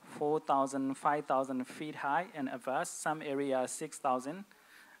 4,000, 5,000 feet high, and above some area 6,000,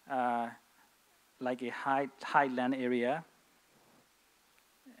 like a highland area.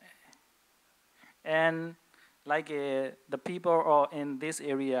 And like the people are in this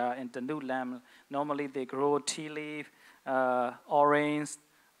area, in the new land, normally they grow tea leaf, orange,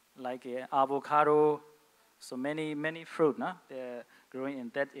 like avocado, so many fruit, they're growing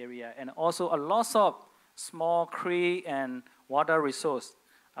in that area. And also a lot of small creek and water resource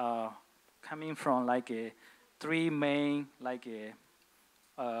coming from like three main like a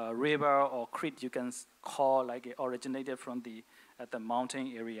river or creek you can call like originated from the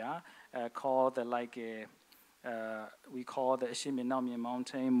mountain area, called the like we call the Shiminami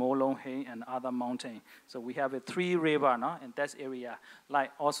Mountain, Molonghe, and other mountain. So we have a three river in that area.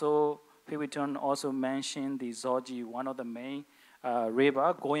 Like also, Witoon also mentioned the Zoji, one of the main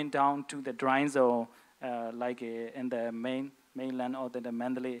river going down to the dry zone, like in the mainland or the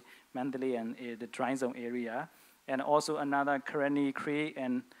Mandalay and the dry zone area. And also another Karani Creek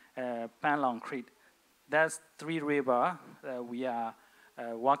and Panlong Creek. That's three river we are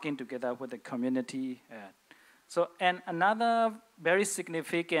working together with the community. So, and another very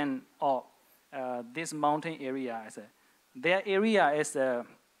significant of this mountain area is their area is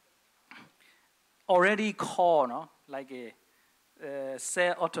already called like a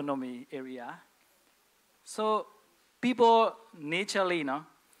self-autonomy area. So people naturally,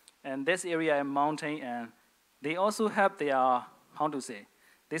 and this area is mountain, and they also have their, how to say,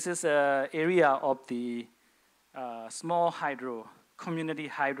 this is an area of the small hydro, community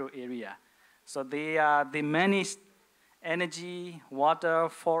hydro area. So they manage energy, water,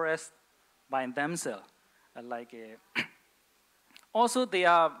 forest by themselves. Also they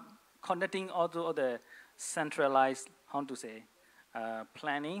are connecting also the centralized, how to say,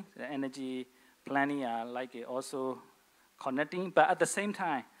 planning, the energy planning are like also connecting, but at the same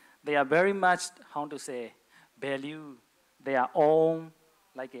time, they are very much, how to say, value their own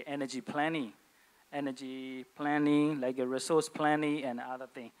like energy planning, like a resource planning and other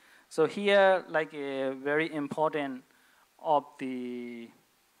things. So here, like a very important of the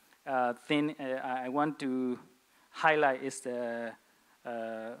thing I want to highlight is the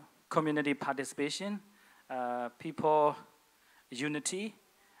community participation, people unity,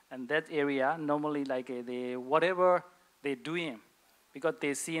 and that area normally like whatever they're doing, because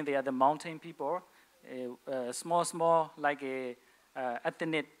they see they are the mountain people, small like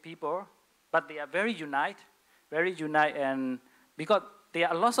ethnic people, but they are very unite, and because there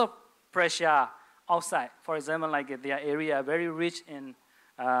are lots of pressure outside. For example, like their area very rich in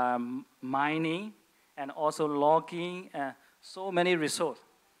mining and also logging, so many resources.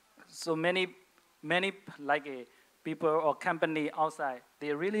 So many like people or company outside,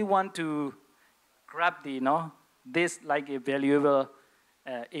 they really want to grab the this like a valuable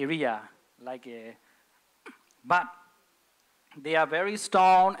area, like but they are very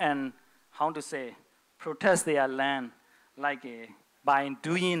strong and, how to say, protest their land, like by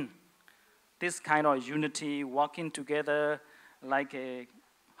doing this kind of unity, working together, like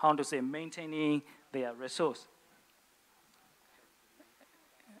how to say, maintaining their resource.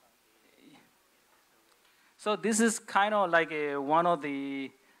 So this is kind of like one of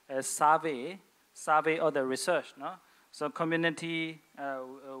the survey of the research, So community,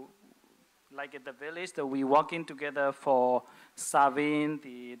 like at the village, that we working together for surveying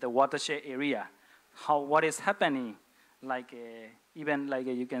the watershed area, what is happening, like even like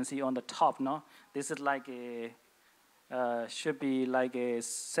you can see on the top, This is like should be like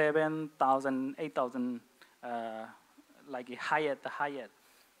 7,000, 8,000, like the highest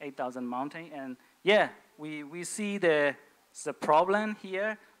 8,000 mountain, and yeah, we see the problem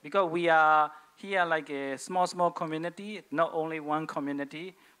here, because we are here like a small community, not only one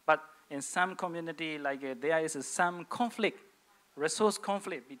community, but in some community, like there is some conflict, resource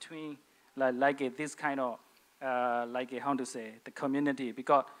conflict between this kind of how to say the community,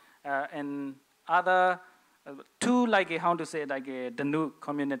 because in other two how to say the new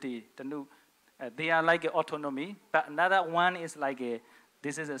community, the new they are autonomy, but another one is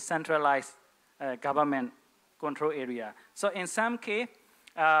this is a centralized government control area. So in some case,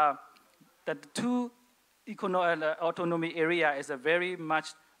 the two autonomy area is a very much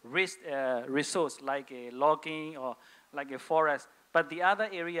rich resource, like a logging or like a forest. But the other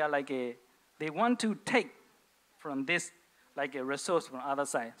area, they want to take from this like a resource from other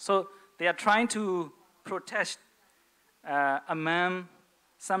side. So they are trying to protect among,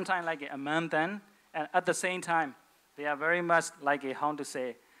 sometimes among them, and at the same time, they are very much how to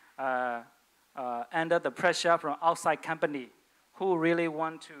say, under the pressure from outside company who really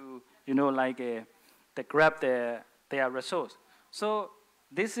want to, they grab their resource. So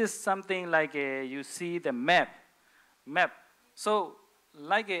this is something you see the map. So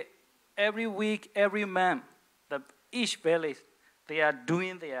every week, every month, each village, they are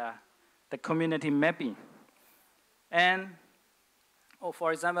doing the community mapping. And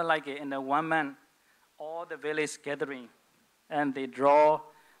for example, in the 1 month, all the village gathering, and they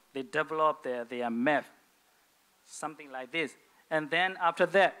develop their map, something like this. And then after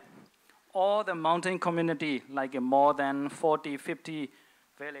that, all the mountain community, more than 40, 50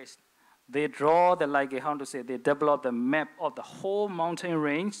 villages, they draw how to say, they develop the map of the whole mountain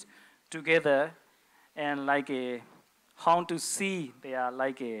range together, and how to see their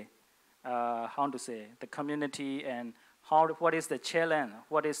how to say, the community, and what is the challenge,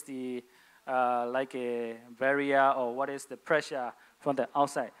 what is the a barrier, or what is the pressure from the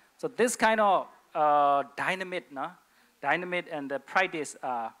outside. So this kind of dynamic and the practice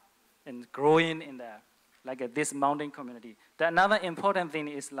and growing in the this mountain community. The another important thing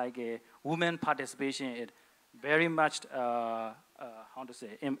is a women participation. It very much how to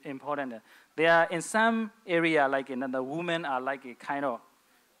say important. They are in some area the women are a kind of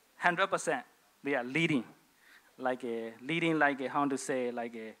 100%. They are leading, leading how to say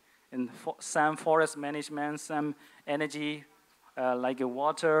in some forest management, some energy,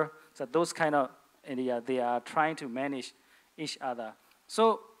 water. So those kind of area, they are trying to manage each other.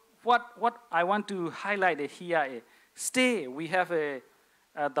 So what I want to highlight here is, we have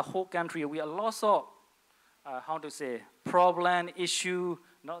the whole country, we have lots of, how to say, problem, issue.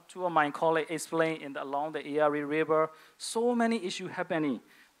 Not two of my colleagues explained along the Ayeyarwady River, so many issues happening.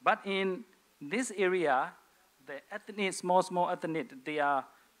 But in this area, the ethnic, small ethnic, they are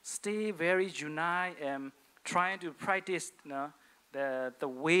stay very united and trying to practice the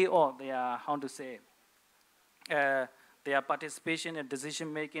way of their, how to say, their participation in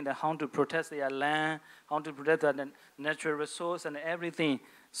decision making, how to protect their land, how to protect the natural resource and everything.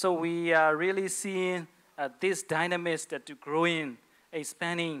 So we are really seeing this dynamics that to growing,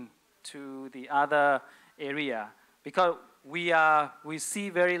 expanding to the other area, because we see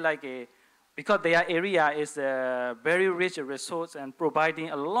very because their area is a very rich resource and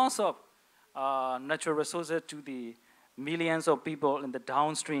providing a lot of natural resources to the millions of people in the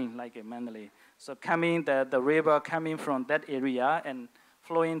downstream, Mandalay. So coming, the river coming from that area and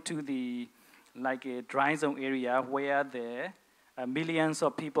flowing to the a dry zone area where there are millions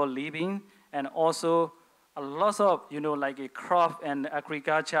of people living, and also a lot of a crop and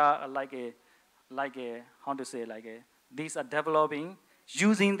agriculture, how to say, these are developing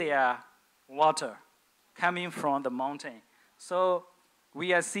using their water coming from the mountain. So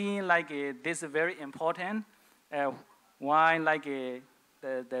we are seeing this is very important. Why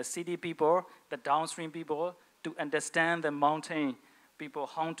the city people, the downstream people, to understand the mountain people,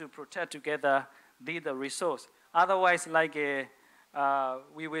 how to protect together the resource. Otherwise,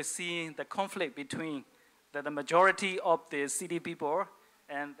 we will see the conflict between the majority of the city people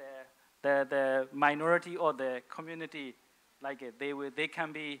and the minority or the community. They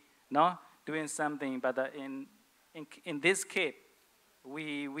can be doing something, but in this case,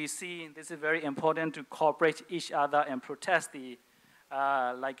 we see this is very important to cooperate each other and protect the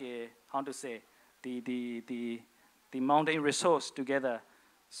how to say, the mountain resource together.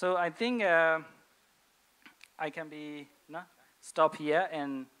 So I think I can be stop here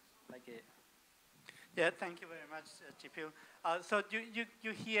and Yeah, thank you very much, Chipiu. So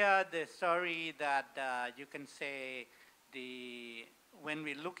you hear the story that you can say when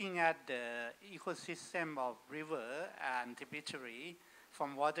we're looking at the ecosystem of river and tributary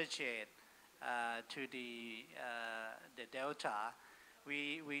from watershed to the delta,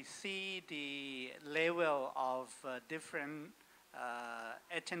 we see the level of different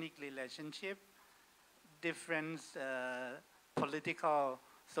ethnic relationship, different political,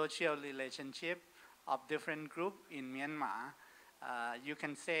 social relationship of different group in Myanmar. You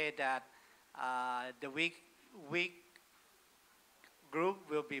can say that the weak group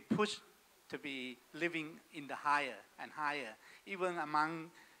will be pushed to be living in the higher and higher. Even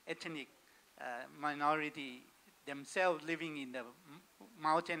among ethnic minority themselves living in the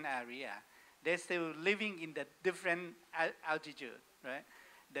mountain area, they're still living in the different altitude, right?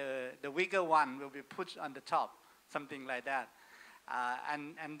 The weaker one will be pushed on the top, something like that.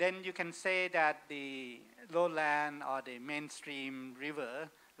 And then you can say that the lowland or the mainstream river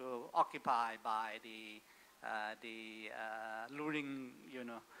will occupy by the ruling,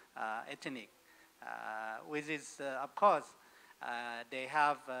 ethnic, which is, of course, they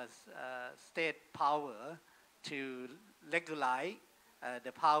have state power to regulate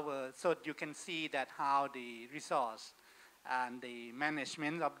the power, so you can see that how the resource and the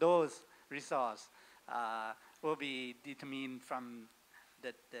management of those resources will be determined from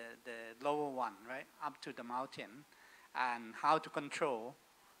the lower one, right, up to the mountain, and how to control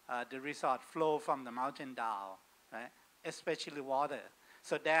the resource flow from the mountain down, right, especially water.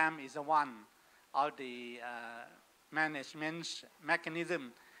 So dam is one of the management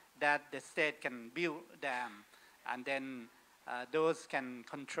mechanism that the state can build dam, and then those can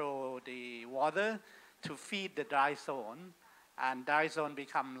control the water to feed the dry zone, and dry zone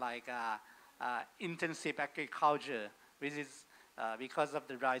become like intensive agriculture, which is because of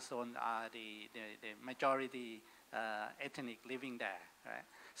the dry zone, the majority ethnic living there, right?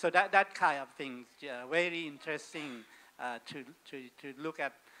 So that kind of thing, very interesting to look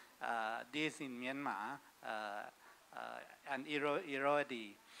at this in Myanmar and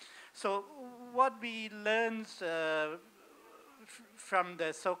Ayeyarwady. So what we learned from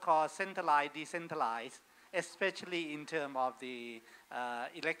the so-called centralized, decentralized, especially in terms of the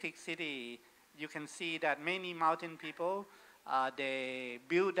electric city, you can see that many mountain people, they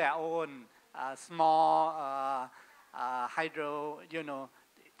build their own small hydro,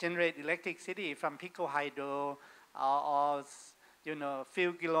 generate electricity from pico hydro or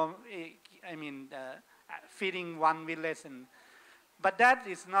few feeding one village. But that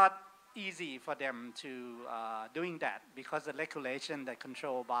is not easy for them to doing that because the regulation that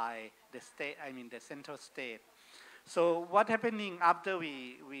controlled by the state, the central state. So what happening after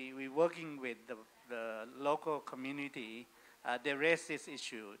we working with the local community, they raise this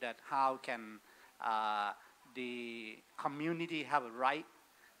issue that how can the community have a right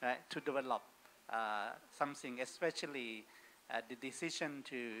to develop something, especially the decision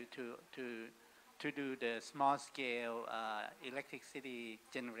to do the small scale electricity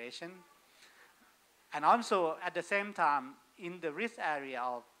generation. And also at the same time, in the risk area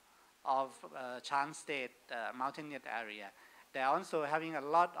of Shan state, mountainous area, they're also having a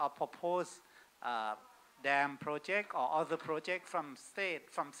lot of proposed dam project or other project from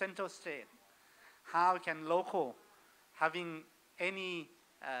central state. How can local having any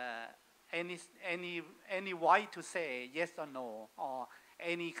right to say yes or no, or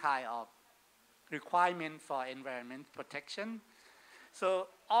any kind of requirement for environment protection? So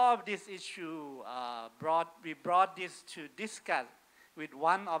all of this issue we brought this to discuss with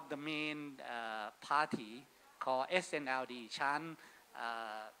one of the main party called SNLD, Shan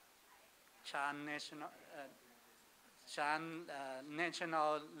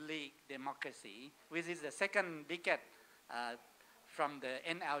National League Democracy, which is the second biggest from the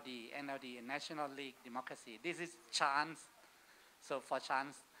NLD, National League Democracy. This is Shan. So for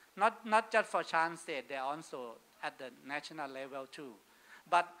Shan, not just for Shan state, they're also at the national level too.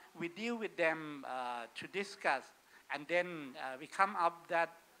 But we deal with them to discuss, and then we come up that,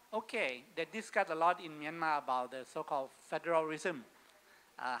 okay, they discuss a lot in Myanmar about the so-called federalism.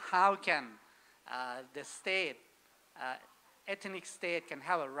 How can the state, ethnic state can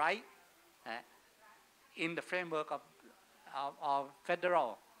have a right in the framework of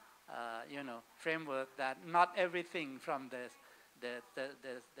federal, framework, that not everything from the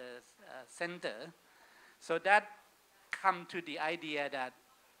center. So that come to the idea that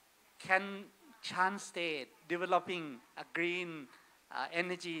can Shan state developing a green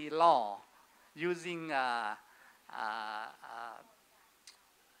energy law using a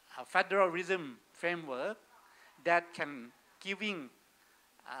federalism framework that can giving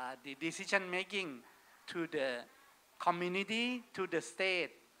the decision making to the community, to the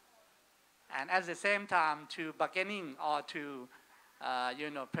state, and at the same time to bargaining or to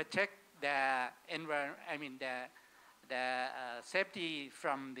protect their environment, their safety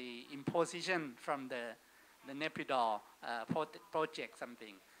from the imposition from the Naypyidaw project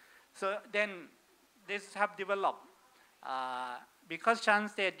something. So then this have developed because Shan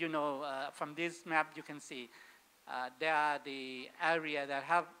state, from this map you can see there are the area that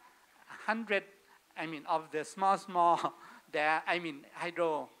have 100, of the small there,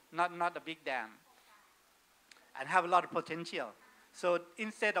 hydro not a big dam, and have a lot of potential. So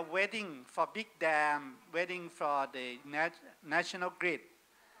instead of waiting for big dam, waiting for the national grid,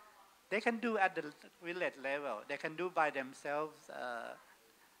 they can do at the village level. They can do by themselves,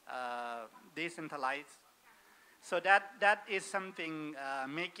 decentralized. So that is something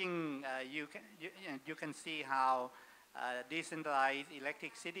making you can see how decentralized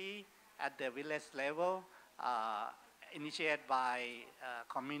electricity at the village level, initiated by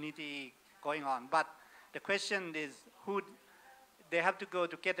community going on. But the question is who they have to go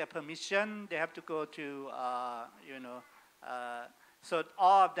to get a permission. They have to go to so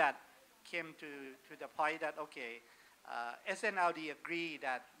all of that came to the point that okay, SNLD agree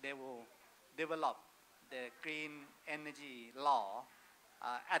that they will develop the green energy law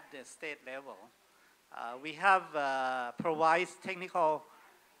at the state level. We have provides technical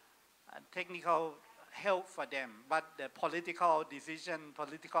help for them, but the political decision,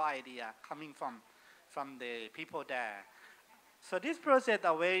 political idea coming from the people there. So this process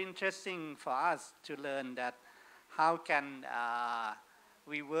are very interesting for us to learn that how can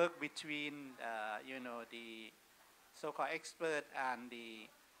we work between the so-called expert and the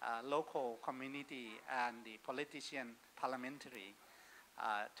local community and the politician parliamentary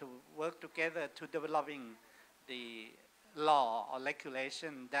to work together to developing the law or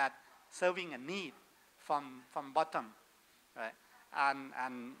regulation that serving a need from bottom, right?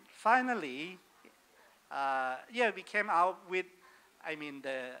 And finally, we came out with, I mean,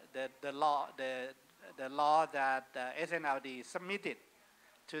 the law that SNLD submitted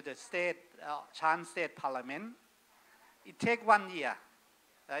to the state Shan state parliament. It takes 1 year.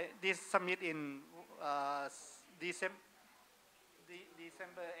 Right? This submit in December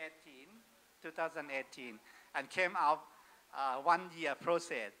 18, 2018, and came out 1 year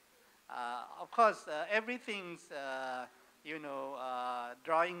process. Of course, everything's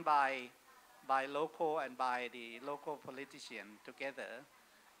drawing by local and by the local politician together,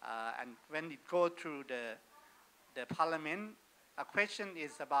 and when it goes through the parliament, a question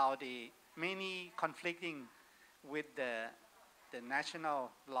is about the many conflicting with the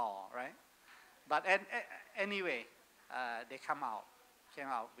national law, right? But anyway, they came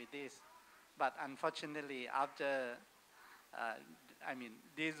out with this. But unfortunately, after,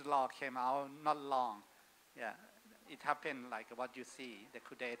 this law came out not long. Yeah, it happened like what you see, the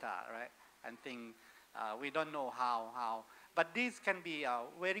coup d'etat, right? And thing, we don't know how. But this can be a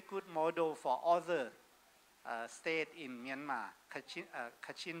very good model for other states in Myanmar,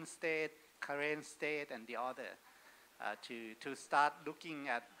 Kachin state, Karen state, and the other. To start looking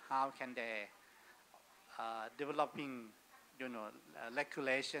at how can they developing,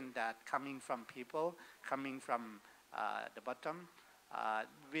 regulation that coming from people, coming from the bottom,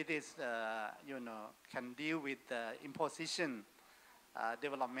 with this, can deal with the imposition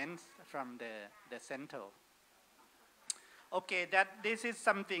developments from the center. Okay, this is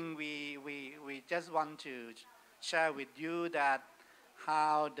something we just want to share with you that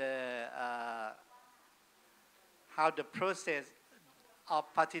how the process of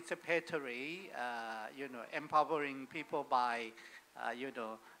participatory, empowering people by,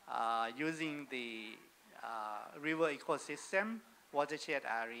 using the river ecosystem, watershed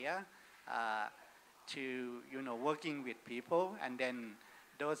area, to, working with people, and then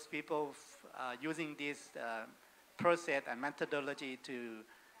those people using this process and methodology to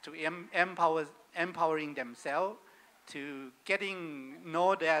empowering themselves, to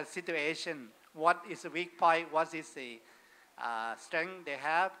know their situation, what is the weak point, what is the strength they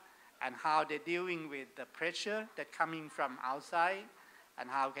have, and how they're dealing with the pressure that coming from outside, and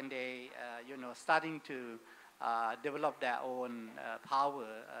how can they, starting to develop their own power,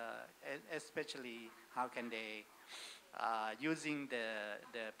 especially how can they using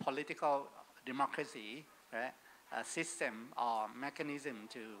the political democracy, right, system or mechanism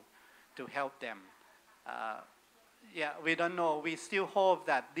to help them. We don't know. We still hope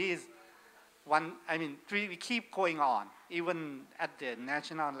that this we keep going on. Even at the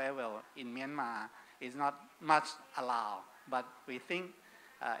national level in Myanmar, is not much allowed. But we think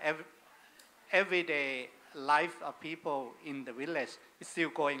everyday life of people in the village is still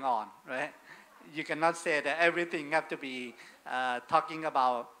going on, right? You cannot say that everything have to be talking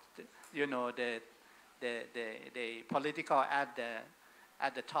about, the political at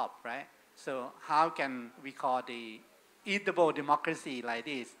the top, right? So how can we call the eatable democracy like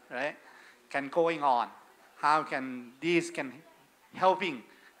this, right? Can going on? How can these can helping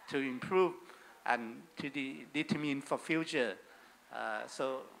to improve and to determine for future? That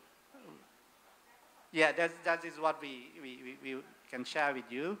is what we can share with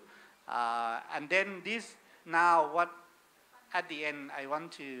you. And then this now at the end, I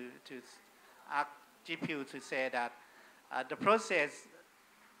want to ask GPU to say that the process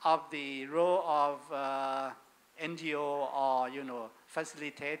of the role of NGO or,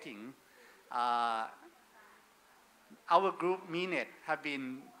 facilitating, our group, MINET, have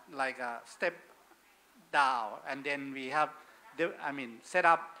been like a step down, and then we have, set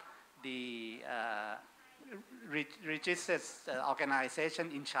up the registered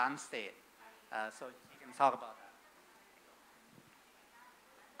organization in Shan state. So you can talk about that.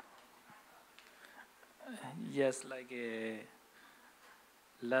 Yes, like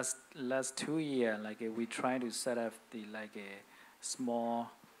last 2 years, we try to set up the small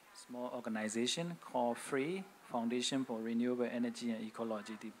organization called FREE, Foundation for Renewable Energy and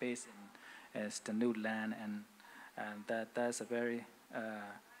Ecology, based in the new land, and that's a very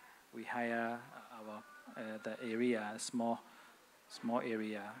we hire our the area small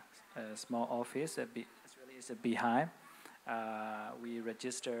area, small office. It's a beehive. We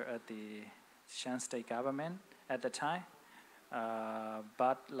register at the Shan state government at the time,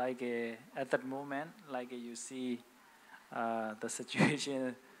 but at that moment, you see, the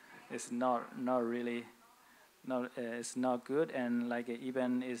situation is not really. No, it's not good, and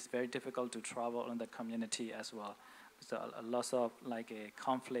even it's very difficult to travel in the community as well. So a lot of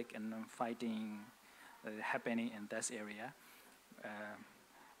conflict and fighting happening in this area.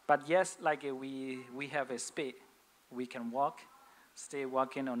 But yes, we have a space we can walk, stay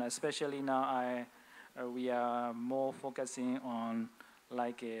working on. Especially now, we are more focusing on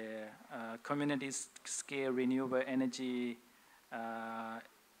community scale renewable energy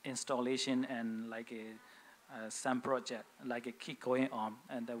installation, and some project keep going on,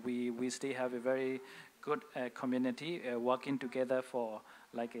 and we still have a very good community working together for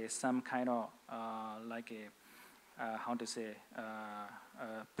some kind of how to say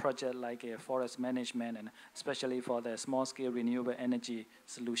project forest management, and especially for the small scale renewable energy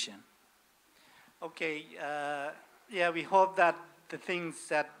solution. Okay, yeah, we hope that the things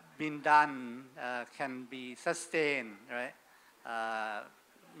that been done can be sustained, right?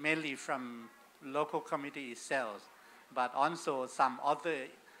 Mainly from local community itself, but also some other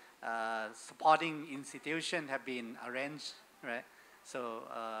supporting institutions have been arranged, right? So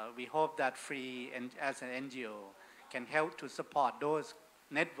we hope that FREE, and as an NGO, can help to support those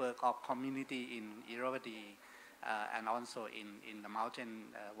network of community in Ayeyarwady and also in the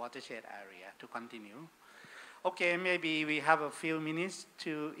mountain watershed area to continue. Okay, maybe we have a few minutes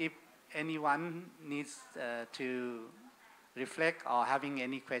to, if anyone needs to reflect or having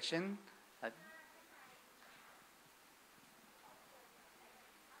any question.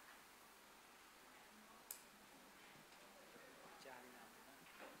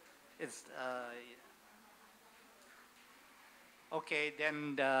 It's okay.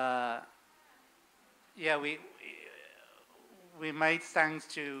 Then yeah, we made thanks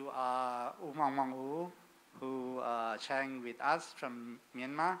to Maung Maung Oo, who sharing with us from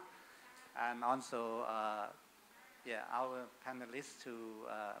Myanmar, and also yeah, our panelists who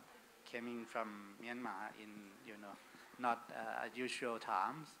came in from Myanmar in not usual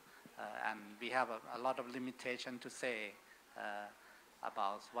times, and we have a lot of limitation to say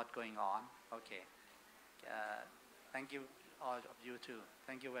about what's going on. Okay. Thank you, all of you too.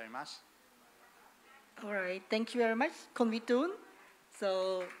 Thank you very much. All right, thank you very much, Witoon.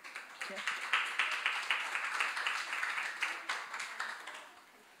 So, yeah.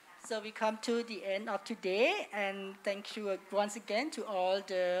 So we come to the end of today, and thank you once again to all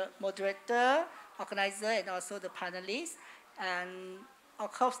the moderator, organizer, and also the panelists, and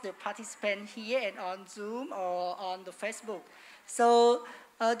of course the participants here and on Zoom or on the Facebook. So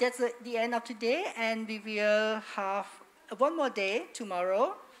that's the end of today, and we will have one more day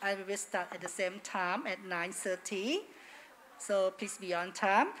tomorrow, and we will start at the same time at 9:30. So please be on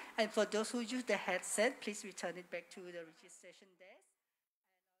time. And for those who use the headset, please return it back to the registration desk.